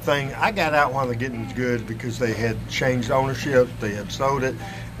long. The thing I got out while the getting was good because they had changed ownership, they had sold it,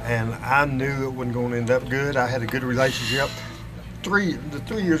 and I knew it wasn't going to end up good. I had a good relationship. The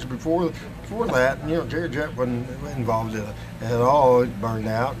 3 years before that, you know, Jerry Jett wasn't involved in it at all. It burned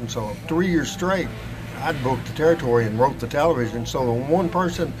out, and so 3 years straight, I'd booked the territory and wrote the television. So the one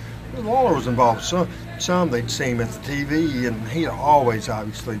person, Lawler was involved. Some they'd see him at the TV, and he'd always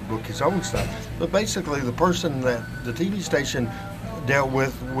obviously book his own stuff. But basically, the person that the TV station dealt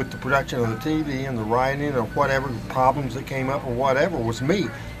with the production of the TV and the writing or whatever problems that came up or whatever was me.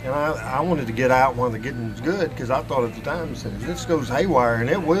 And I wanted to get out while the getting was good because I thought at the time, I said, if this goes haywire, and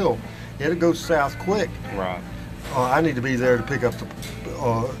it will, it'll go south quick. Right. I need to be there to pick up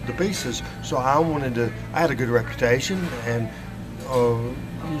the pieces. So I had a good reputation, and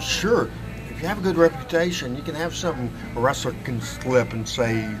sure, if you have a good reputation, you can have something, a wrestler can slip and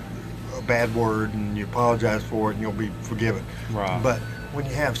say a bad word and you apologize for it and you'll be forgiven. Right. But when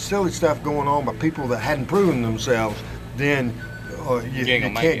you have silly stuff going on by people that hadn't proven themselves, then you ain't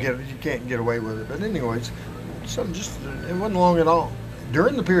gonna can't make get you can't get away with it. But anyways, so just it wasn't long at all.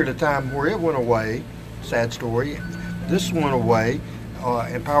 During the period of time where it went away, sad story. This went away,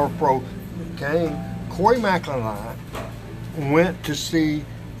 and Power Pro came. Corey Macklin and I went to see.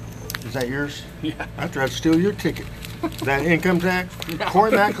 Is that yours? Yeah. After I'd steal your ticket. That income tax? No.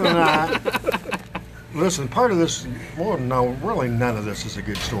 Corey Macklin and I. Listen, part of this, well, no, really none of this is a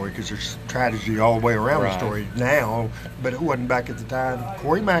good story because there's tragedy all the way around the story now, but it wasn't back at the time.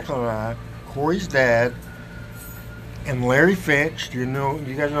 Corey Macklin and I, Corey's dad, and Larry Finch. Do you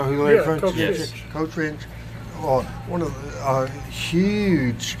guys know who Larry Finch is? Yes. Coach Finch. One of the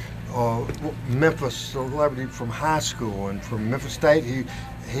huge Memphis celebrity from high school and from Memphis State.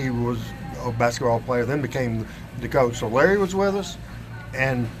 He was a basketball player, then became the coach. So Larry was with us,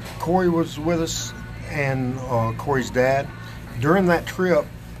 and Corey was with us, and Corey's dad. During that trip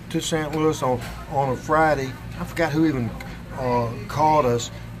to St. Louis on a Friday, I forgot who even called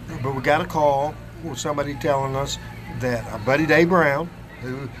us, but we got a call with somebody telling us that our buddy Dave Brown,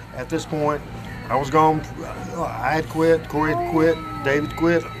 who at this point, I was gone, I had quit, Corey had quit, David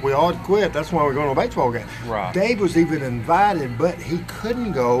quit, we all had quit. That's why we're going to a baseball game. Right. Dave was even invited, but he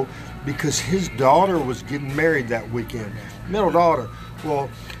couldn't go because his daughter was getting married that weekend. Middle daughter. Well,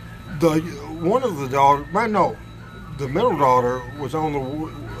 the middle daughter was on the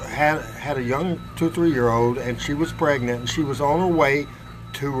had a young 2 or 3 year old, and she was pregnant, and she was on her way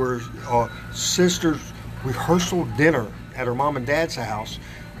to her sister's rehearsal dinner at her mom and dad's house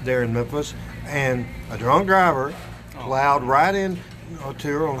there in Memphis, and a drunk driver plowed right in to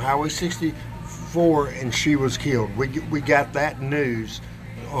her on Highway 64, and she was killed. We got that news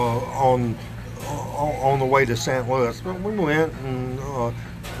on the way to St. Louis, but we went and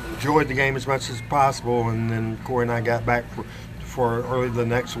enjoyed the game as much as possible, and then Corey and I got back for early the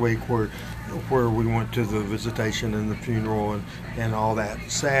next week where we went to the visitation and the funeral and all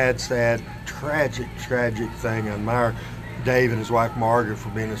that sad, tragic thing. I admire Dave and his wife Margaret for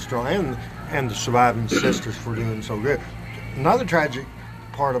being as strong, and the surviving sisters for doing so good. Another tragic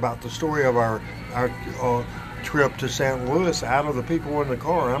part about the story of our trip to St. Louis, out of the people in the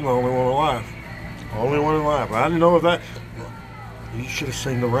car, I'm the only one alive. Only one alive. I didn't know if that. You should have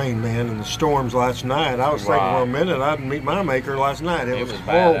seen the rain, man, and the storms last night. I was thinking for a minute I'd meet my maker last night. It was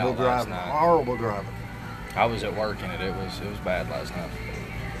horrible driving. Horrible driving. I was at work and it was bad last night.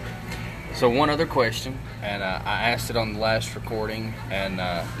 So one other question, and I asked it on the last recording, and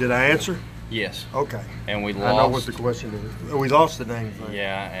did I answer? Yes. Okay. And we lost. I know what the question is. We lost the name thing.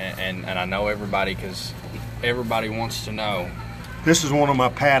 Yeah, and I know everybody because everybody wants to know. This is one of my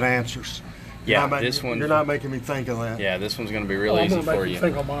pat answers. Yeah, this one. You're not making me think of that. Yeah, this one's going to be real easy for you.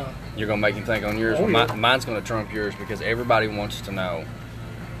 Think on mine. You're going to make him think on yours. Oh, yeah. Mine's going to trump yours because everybody wants to know: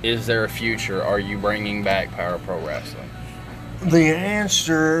 is there a future? Are you bringing back Power Pro Wrestling? The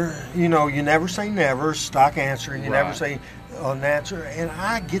answer, you never say never. Stock answer. You never say an answer. And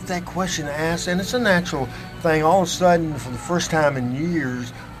I get that question asked, and it's a natural thing. All of a sudden, for the first time in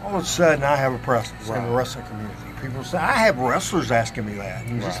years, all of a sudden, I have a presence in the wrestling community. People say, I have wrestlers asking me that.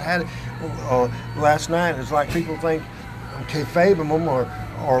 And just had it last night. It's like people think I'm kayfabing them or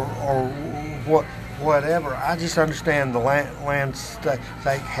whatever. I just understand the landscape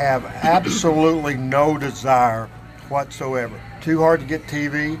have absolutely no desire whatsoever. Too hard to get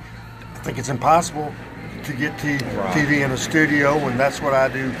TV. I think it's impossible to get TV in a studio, and that's what I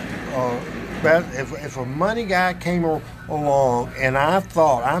do. If a money guy came along, and I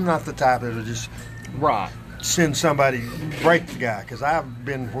thought, I'm not the type that would just send somebody, break the guy, because I've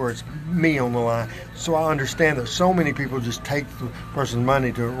been where it's me on the line. So I understand that so many people just take the person's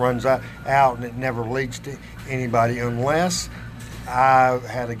money till it runs out and it never leads to anybody unless I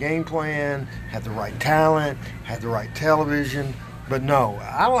had a game plan, had the right talent, had the right television. But no,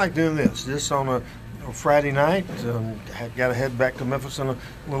 I like doing this on a Friday night. Got to head back to Memphis in a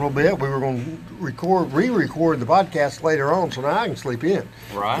little bit. We were going to re-record the podcast later on, so now I can sleep in.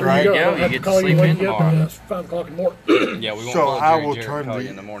 Right. You get to sleep in tomorrow. It's 5 o'clock in the morning. Yeah, we won't. So I will turn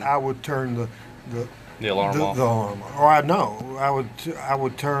turn I would turn the alarm off. The alarm. Or I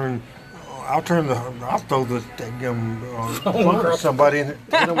would turn. I'll throw the phone at somebody and hit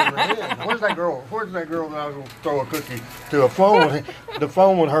them in the head. Where's that girl that I was going to throw a cookie to? A phone. The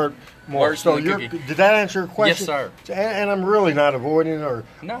phone would hurt more. Worse than the cookie. Did that answer your question? Yes, sir. And I'm really not avoiding or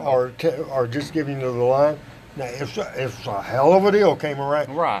just giving you the line. Now, if a hell of a deal came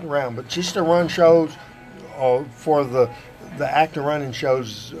around, but just to run shows for the actor running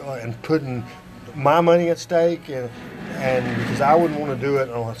shows and putting my money at stake and because I wouldn't want to do it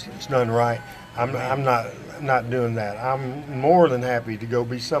unless it's done right. I'm not doing that. I'm more than happy to go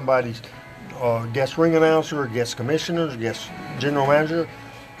be somebody's guest ring announcer, guest commissioners, guest general manager.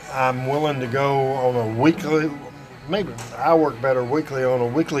 I'm willing to go on a weekly, maybe I work better weekly on a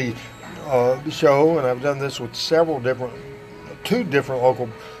weekly show, and I've done this with two different local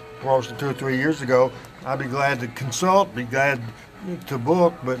promotions 2 or 3 years ago. I'd be glad to consult, be glad to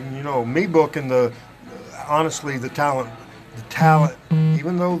book, but me booking honestly the talent,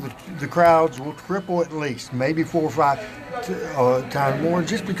 even though the crowds will triple at least, maybe 4 or 5 times more,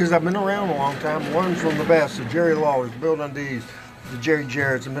 just because I've been around a long time, learned from the best, the Jerry Lawlers, Bill Dundees, the Jerry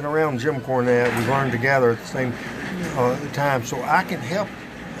Jarrett's, I've been around Jim Cornette, we've learned together at the same time, so I can help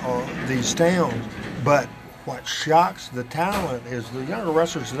these towns. But what shocks the talent is the younger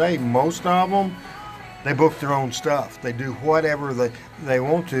wrestlers today, most of them, they book their own stuff. They do whatever they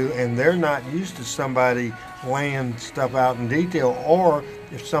want to, and they're not used to somebody laying stuff out in detail, or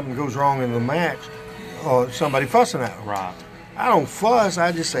if something goes wrong in the match, somebody fussing at them. Right. I don't fuss.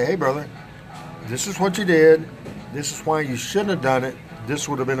 I just say, hey, brother, this is what you did. This is why you shouldn't have done it. This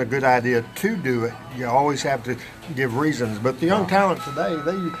would have been a good idea to do it. You always have to give reasons. But the young talent today,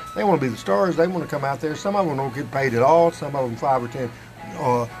 they want to be the stars. They want to come out there. Some of them don't get paid at all. Some of them $5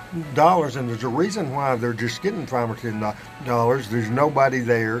 or $10, and there's a reason why they're just getting $5 or $10. There's nobody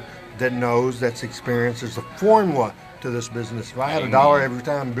there that knows, that's experienced. There's a formula to this business. If I had $1 every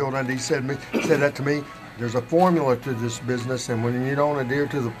time Bill Dundee said that to me, there's a formula to this business, and when you don't adhere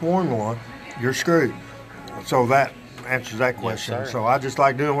to the formula, you're screwed. So that answers that question. Yes, sir. So I just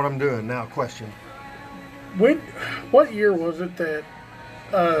like doing what I'm doing. Now, question. What year was it that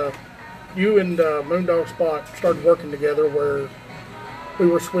you and Moondog Spot started working together where we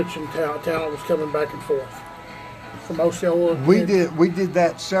were switching talent was coming back and forth from Osceola? We did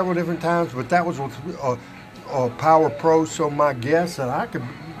that several different times, but that was with Power Pro. So my guess that I could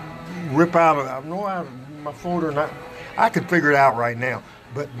rip out of my folder, I could figure it out right now.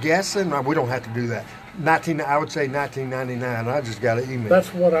 But guessing, we don't have to do that. I would say 1999. I just got an email.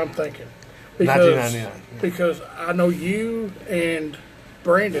 That's what I'm thinking. 1999. Because I know you and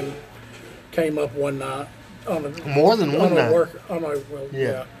Brandon came up one night on a More than one night.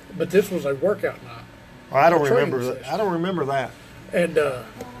 Yeah. But this was a workout night. I don't a training remember that. session. I don't remember that. And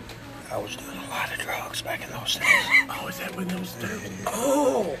I was doing a lot of drugs back in those days. oh, is that when those days?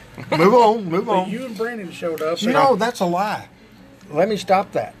 Oh, Move on. you and Brandon showed up. That's a lie. Let me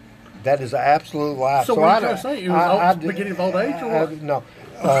stop that. That is an absolute lie. So what are you trying to say? You was beginning of old age or what? No.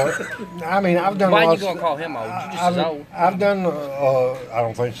 I've done. Why a are lot you gonna call him old? You just as old. I've done. I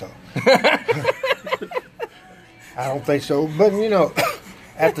don't think so. I don't think so. But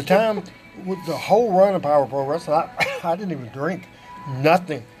at the time, with the whole run of Power Pro Wrestling, I didn't even drink.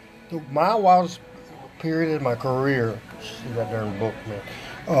 Nothing. My wildest period in my career. See that darn book,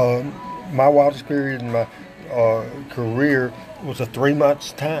 man. My wildest period in my career was a 3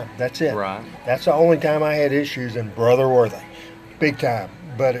 months time. That's it. Right. That's the only time I had issues in Brother Worthy. Big time.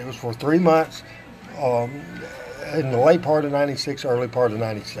 But it was for 3 months in the late part of 96, early part of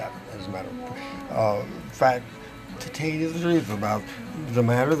 97, as a matter of fact. To tell you the truth about the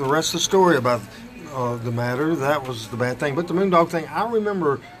matter, the rest of the story about the matter, that was the bad thing. But the Moondog thing,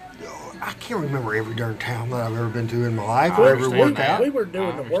 I can't remember every darn town that I've ever been to in my life or every workout. We were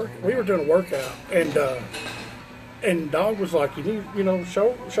doing a workout, and Dog was like, you need,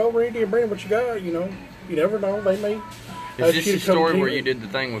 show Randy and Brandon what you got. You never know, they may. Is this the story where you did the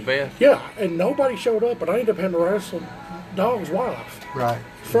thing with Beth? Yeah, and nobody showed up, but I ended up having to wrestle Dog's wife. Right.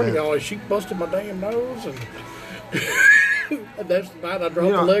 In front of y'all, she busted my damn nose, and that's the night I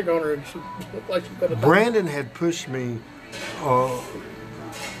dropped the leg on her, and she looked like she could have. Brandon had pushed me in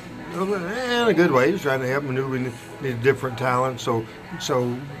a good way. He was trying to help me. Knew we needed different talent, so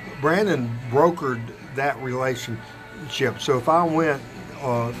Brandon brokered that relationship. So if I went,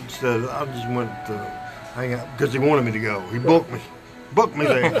 I just went to hang out because he wanted me to go. He booked me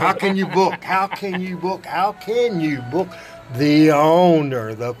there. How can you book? How can you book? How can you book? The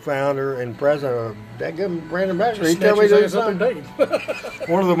owner, the founder, and president of that good Brandon Baxter. He tell me this.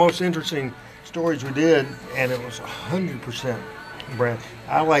 One of the most interesting stories we did, and it was 100% Brandon.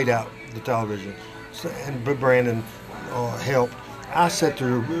 I laid out the television, but Brandon helped. I set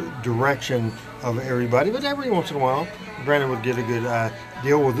the direction of everybody, but every once in a while, Brandon would get a good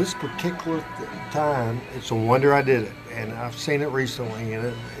deal with this particular time. It's a wonder I did it, and I've seen it recently,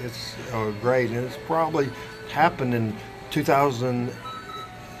 and it's great, and it's probably happened in 2000,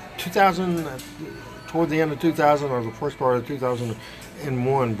 toward the end of 2000 or the first part of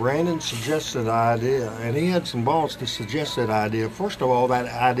 2001, Brandon suggested an idea, and he had some balls to suggest that idea. First of all, that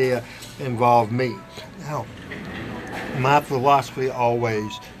idea involved me. Now, my philosophy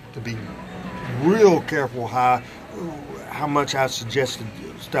always to be real careful how how much I suggested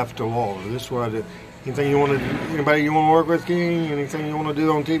stuff to Walter. This is what I do. Anything you want to do, anybody you want to work with, King? Anything you want to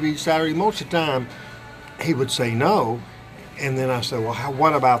do on TV Saturday? Most of the time, he would say no. And then I said, well,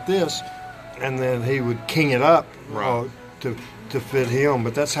 what about this? And then he would king it up to fit him.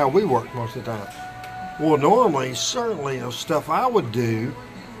 But that's how we work most of the time. Well, normally, certainly, the stuff I would do,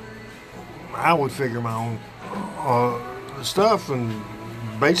 I would figure my own stuff, and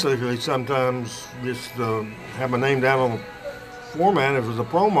basically sometimes just have my name down on the format. If it was a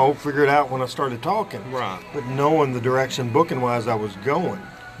promo, figure it out when I started talking. Right. But knowing the direction booking-wise I was going,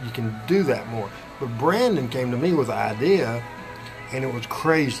 you can do that more. But Brandon came to me with the idea, and it was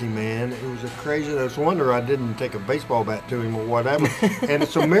crazy, man. It was a crazy. It's a wonder I didn't take a baseball bat to him or whatever. And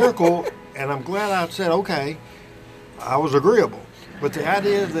it's a miracle, and I'm glad I said, okay, I was agreeable. But the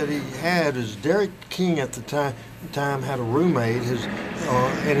idea that he had is Derek King at the time had a roommate,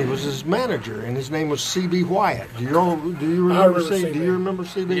 and he was his manager, and his name was C.B. Wyatt. Do you remember CB? Do you remember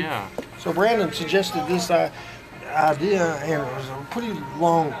CB? Yeah. So Brandon suggested this idea, and it was a pretty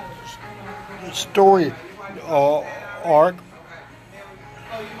long story arc.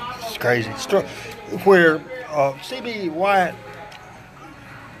 It's crazy. Where C.B. Wyatt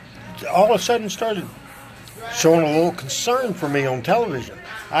all of a sudden started showing a little concern for me on television.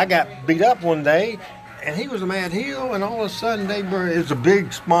 I got beat up one day, and he was a mad heel, and all of a sudden, it was a big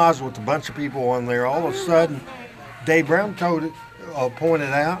schmoz with a bunch of people on there. All of a sudden, Dave Brown pointed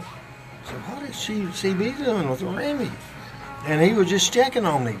out, so what is CB doing with Randy? And he was just checking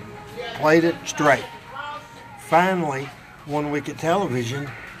on me. Played it straight. Finally, one week at television,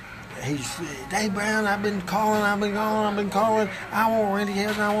 he said, Dave Brown, I've been calling. I want Randy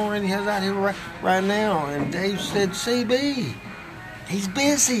Hess out here right now. And Dave said, CB, he's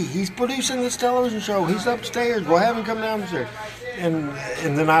busy. He's producing this television show. He's upstairs. We'll have him come downstairs. And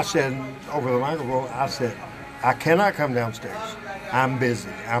then I said, over the microphone, I said, I cannot come downstairs. I'm busy.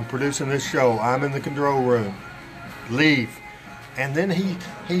 I'm producing this show. I'm in the control room. Leave. And then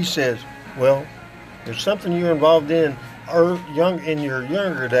he says, well, there's something you're involved in in your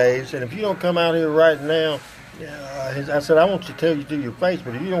younger days, and if you don't come out here right now, I said, I want you to tell you to your face,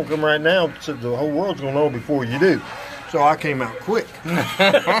 but if you don't come right now, the whole world's going to know before you do. So I came out quick.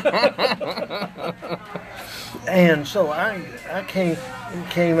 And so I came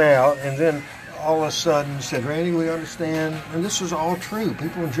out, and then all of a sudden said, Randy, we understand, and this was all true.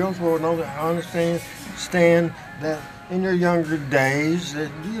 People in Jonesboro know that I understand that in your younger days that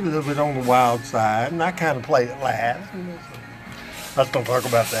you're a little bit on the wild side, and I kind of played it last. Let's don't talk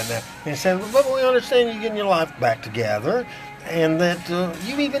about that now. And he said, but we understand you're getting your life back together, and that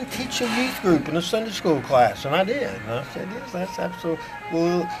you even teach a youth group in a Sunday school class. And I did. And I said, yes, that's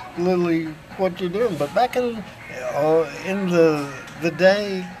absolutely what you're doing. But back in the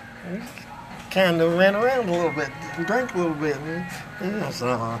day, we kind of ran around a little bit, drank a little bit. And I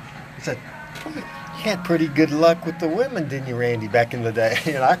said, you had pretty good luck with the women, didn't you, Randy, back in the day?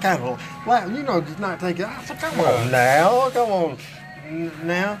 And I kind of laughed, did not take it. I said, come on now.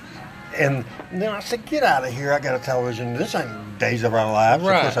 And then I said, get out of here. I got a television. This ain't Days of Our Lives.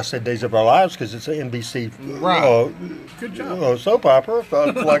 Right. Of course, I said Days of Our Lives because it's an NBC good job. Soap opera,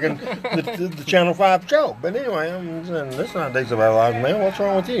 plugging the Channel 5 show. But anyway, I'm saying, this is not Days of Our Lives, man. What's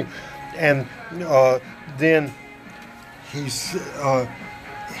wrong with you? And then he says,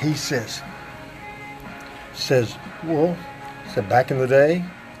 back in the day,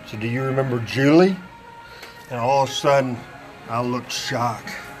 do you remember Julie? And all of a sudden, I looked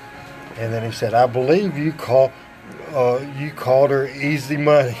shocked. And then he said, I believe you called her Easy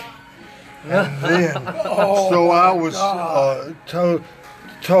Money. And then, so I was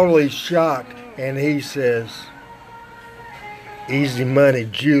totally shocked. And he says, Easy Money,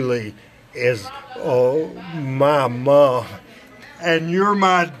 Julie, is my mom. And you're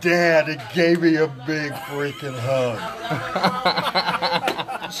my dad. It gave me a big freaking hug.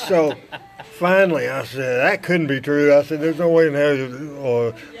 So finally, I said, that couldn't be true. I said, there's no way in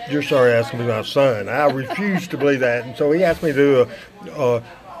hell you're sorry asking me my son. I refused to believe that. And so he asked me to do a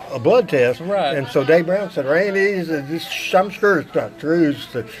blood test. Right. And so Dave Brown said, Randy, I'm sure it's not true.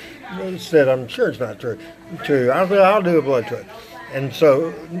 He said, I'm sure it's not true. I said, I'll do a blood test. And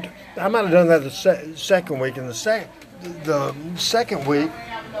so I might have done that the second week. And the second week,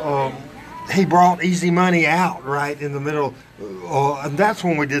 he brought Easy Money out right in the middle, and that's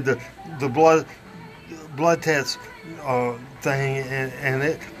when we did the blood test thing, and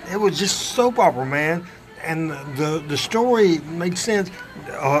it was just soap opera, man. And the story made sense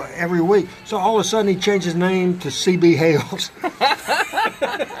every week. So all of a sudden he changed his name to CB Hales.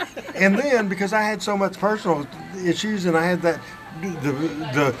 And then because I had so much personal issues, and I had that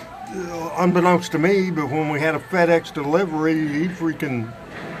unbeknownst to me, but when we had a FedEx delivery, he freaking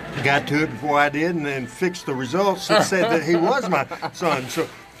got to it before I did, and then fixed the results and said that he was my son.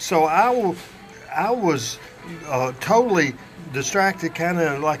 So I was totally distracted, kind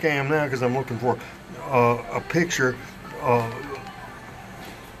of like I am now, because I'm looking for a picture.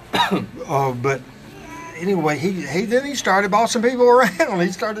 But anyway, he started bossing people around.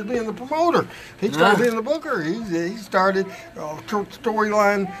 He started being the promoter. He started being the booker. He started a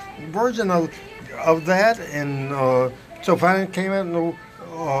storyline version of that, and so finally it came out in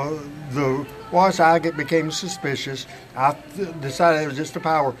the wash. I became suspicious. I decided it was just a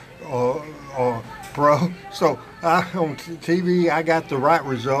power pro. So on TV, I got the right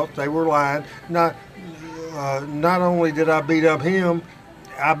result. They were lying. Not only did I beat up him,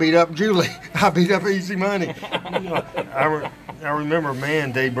 I beat up Julie. I beat up Easy Money. I remember,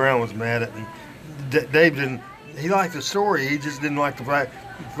 man, Dave Brown was mad at me. Dave didn't. He liked the story. He just didn't like the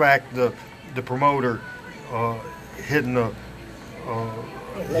fact the promoter hitting a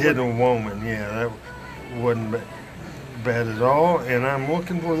woman. Yeah, that wasn't bad at all. And I'm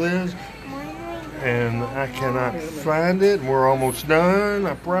looking for this, and I cannot find it. We're almost done.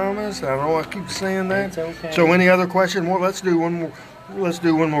 I promise. I know I keep saying that. It's okay. So, any other question? Well, let's do one more. Let's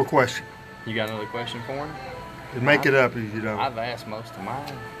do one more question. You got another question for him? And make it up if you don't. I've asked most of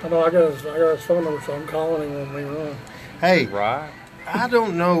mine. I know I got his phone number, so I'm calling him when we run. Hey, Right. I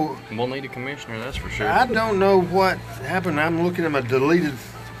don't know. We'll need a commissioner, that's for sure. I don't know what happened. I'm looking at my deleted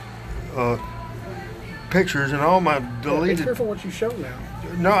pictures and all my Be deleted. careful what you show now.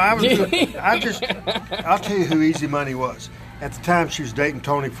 No, I'll tell you who Easy Money was. At the time, she was dating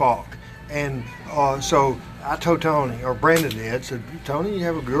Tony Falk. And so I told Tony, or Brandon did, said, Tony, you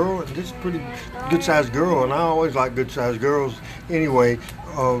have a girl, and this is a pretty good-sized girl, and I always like good-sized girls anyway.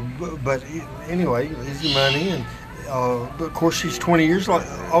 But anyway, Easy Money, and but of course she's 20 years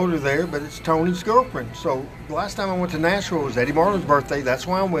older there, but it's Tony's girlfriend. So the last time I went to Nashville was Eddie Marlin's birthday. That's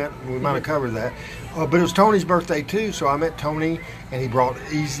why I went. We might have covered that. But it was Tony's birthday too, so I met Tony, and he brought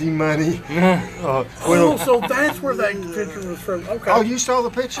Easy Money. So that's where that picture was from. Okay. Oh, you saw the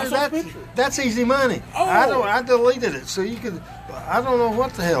picture? I saw the picture. That's Easy Money. Oh. I deleted it, so you could. I don't know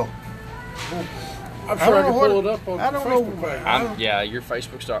what the hell. I'm sure I can pull it up on I the don't Facebook know. page. Yeah, your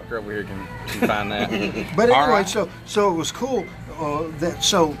Facebook stalker over here can find that. But All anyway, right. so it was cool. I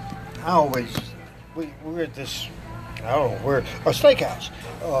always we're at this. I don't know where a steakhouse,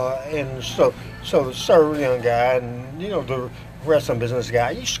 and so the server, young guy, and the restaurant business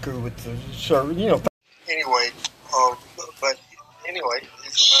guy. You screw with the server, Anyway, but anyway,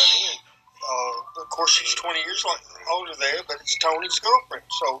 it's money, and of course she's 20 years older there, but it's Tony's girlfriend.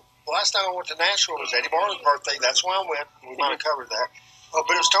 So the last time I went to Nashville was Eddie Marlin's birthday. That's why I went. We might have covered that. But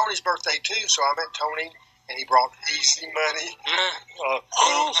it was Tony's birthday too, so I met Tony, and he brought Easy Money.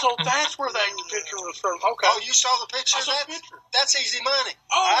 So that's where that picture was from. Okay. Oh, you saw the picture? I saw the picture. That's Easy Money.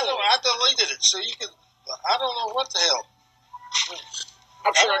 Oh. I deleted it, so you can. I don't know what the hell.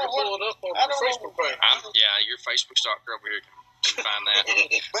 I'm sure I I can don't know pull it up on I the don't Facebook know. page. Yeah, your Facebook stalker over here can find that.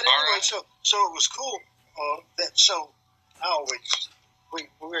 But All anyway, right. so it was cool. I always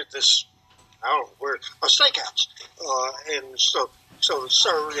we're at this. I don't know, we're a steakhouse, and so the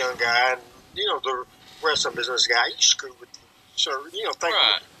server, young guy, and the restaurant business guy. You screw with the server,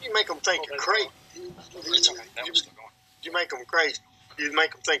 Right. You make them think you're crazy. It's okay. That was still going. You make them crazy. You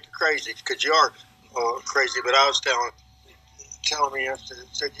make them think you're crazy because you are crazy. But I was telling me, I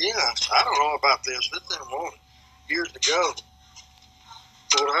said, yeah, I don't know about this. This didn't want years ago.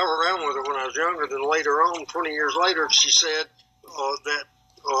 But I was around with her when I was younger. Then later on, 20 years later, she said that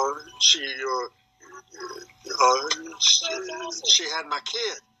she had my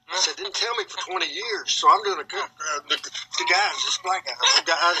kid. I said, didn't tell me for 20 years. So I'm doing a good. The guy, this black guy, the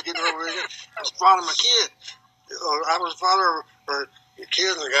guy's getting over here. I was father of my kid. I was father of her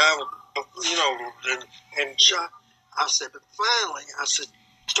kid, and the guy was, and shot. I said, but finally, she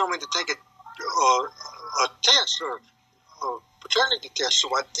told me to take a test, or a paternity test,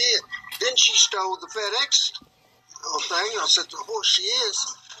 so I did. Then she stole the FedEx thing. I said, oh, she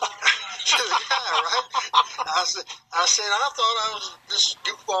is. To the guy, right? I said, I thought I was this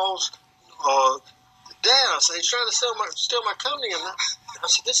goofball's dad. I said, he's trying to steal my company. And I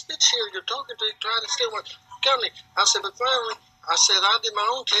said, this bitch here you're talking to trying to steal my company. I said, but finally, I did my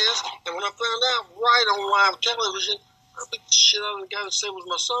own test, and when I found out right on live television, I beat the shit out of the guy that said was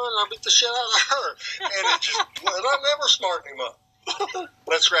my son, and I beat the shit out of her. And I never smartened him up.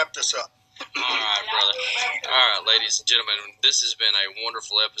 Let's wrap this up. All right, brother. All right, ladies and gentlemen, this has been a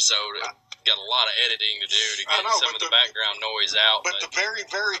wonderful episode. got a lot of editing to do to get I know, some but of the background noise out. But the very,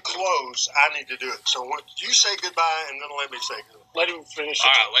 very close, I need to do it. So when you say goodbye, and then let me say goodbye. Let him finish.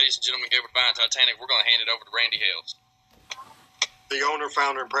 All right, ladies and gentlemen, goodbye, Titanic. We're going to hand it over to Randy Hales, the owner,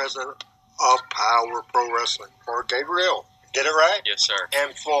 founder, and president of Power Pro Wrestling. For Gabriel. Get it right? Yes, sir.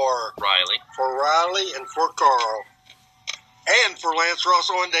 And for Riley, and for Carl. And for Lance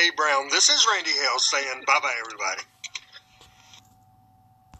Russell and Dave Brown. This is Randy Hales saying bye-bye, everybody.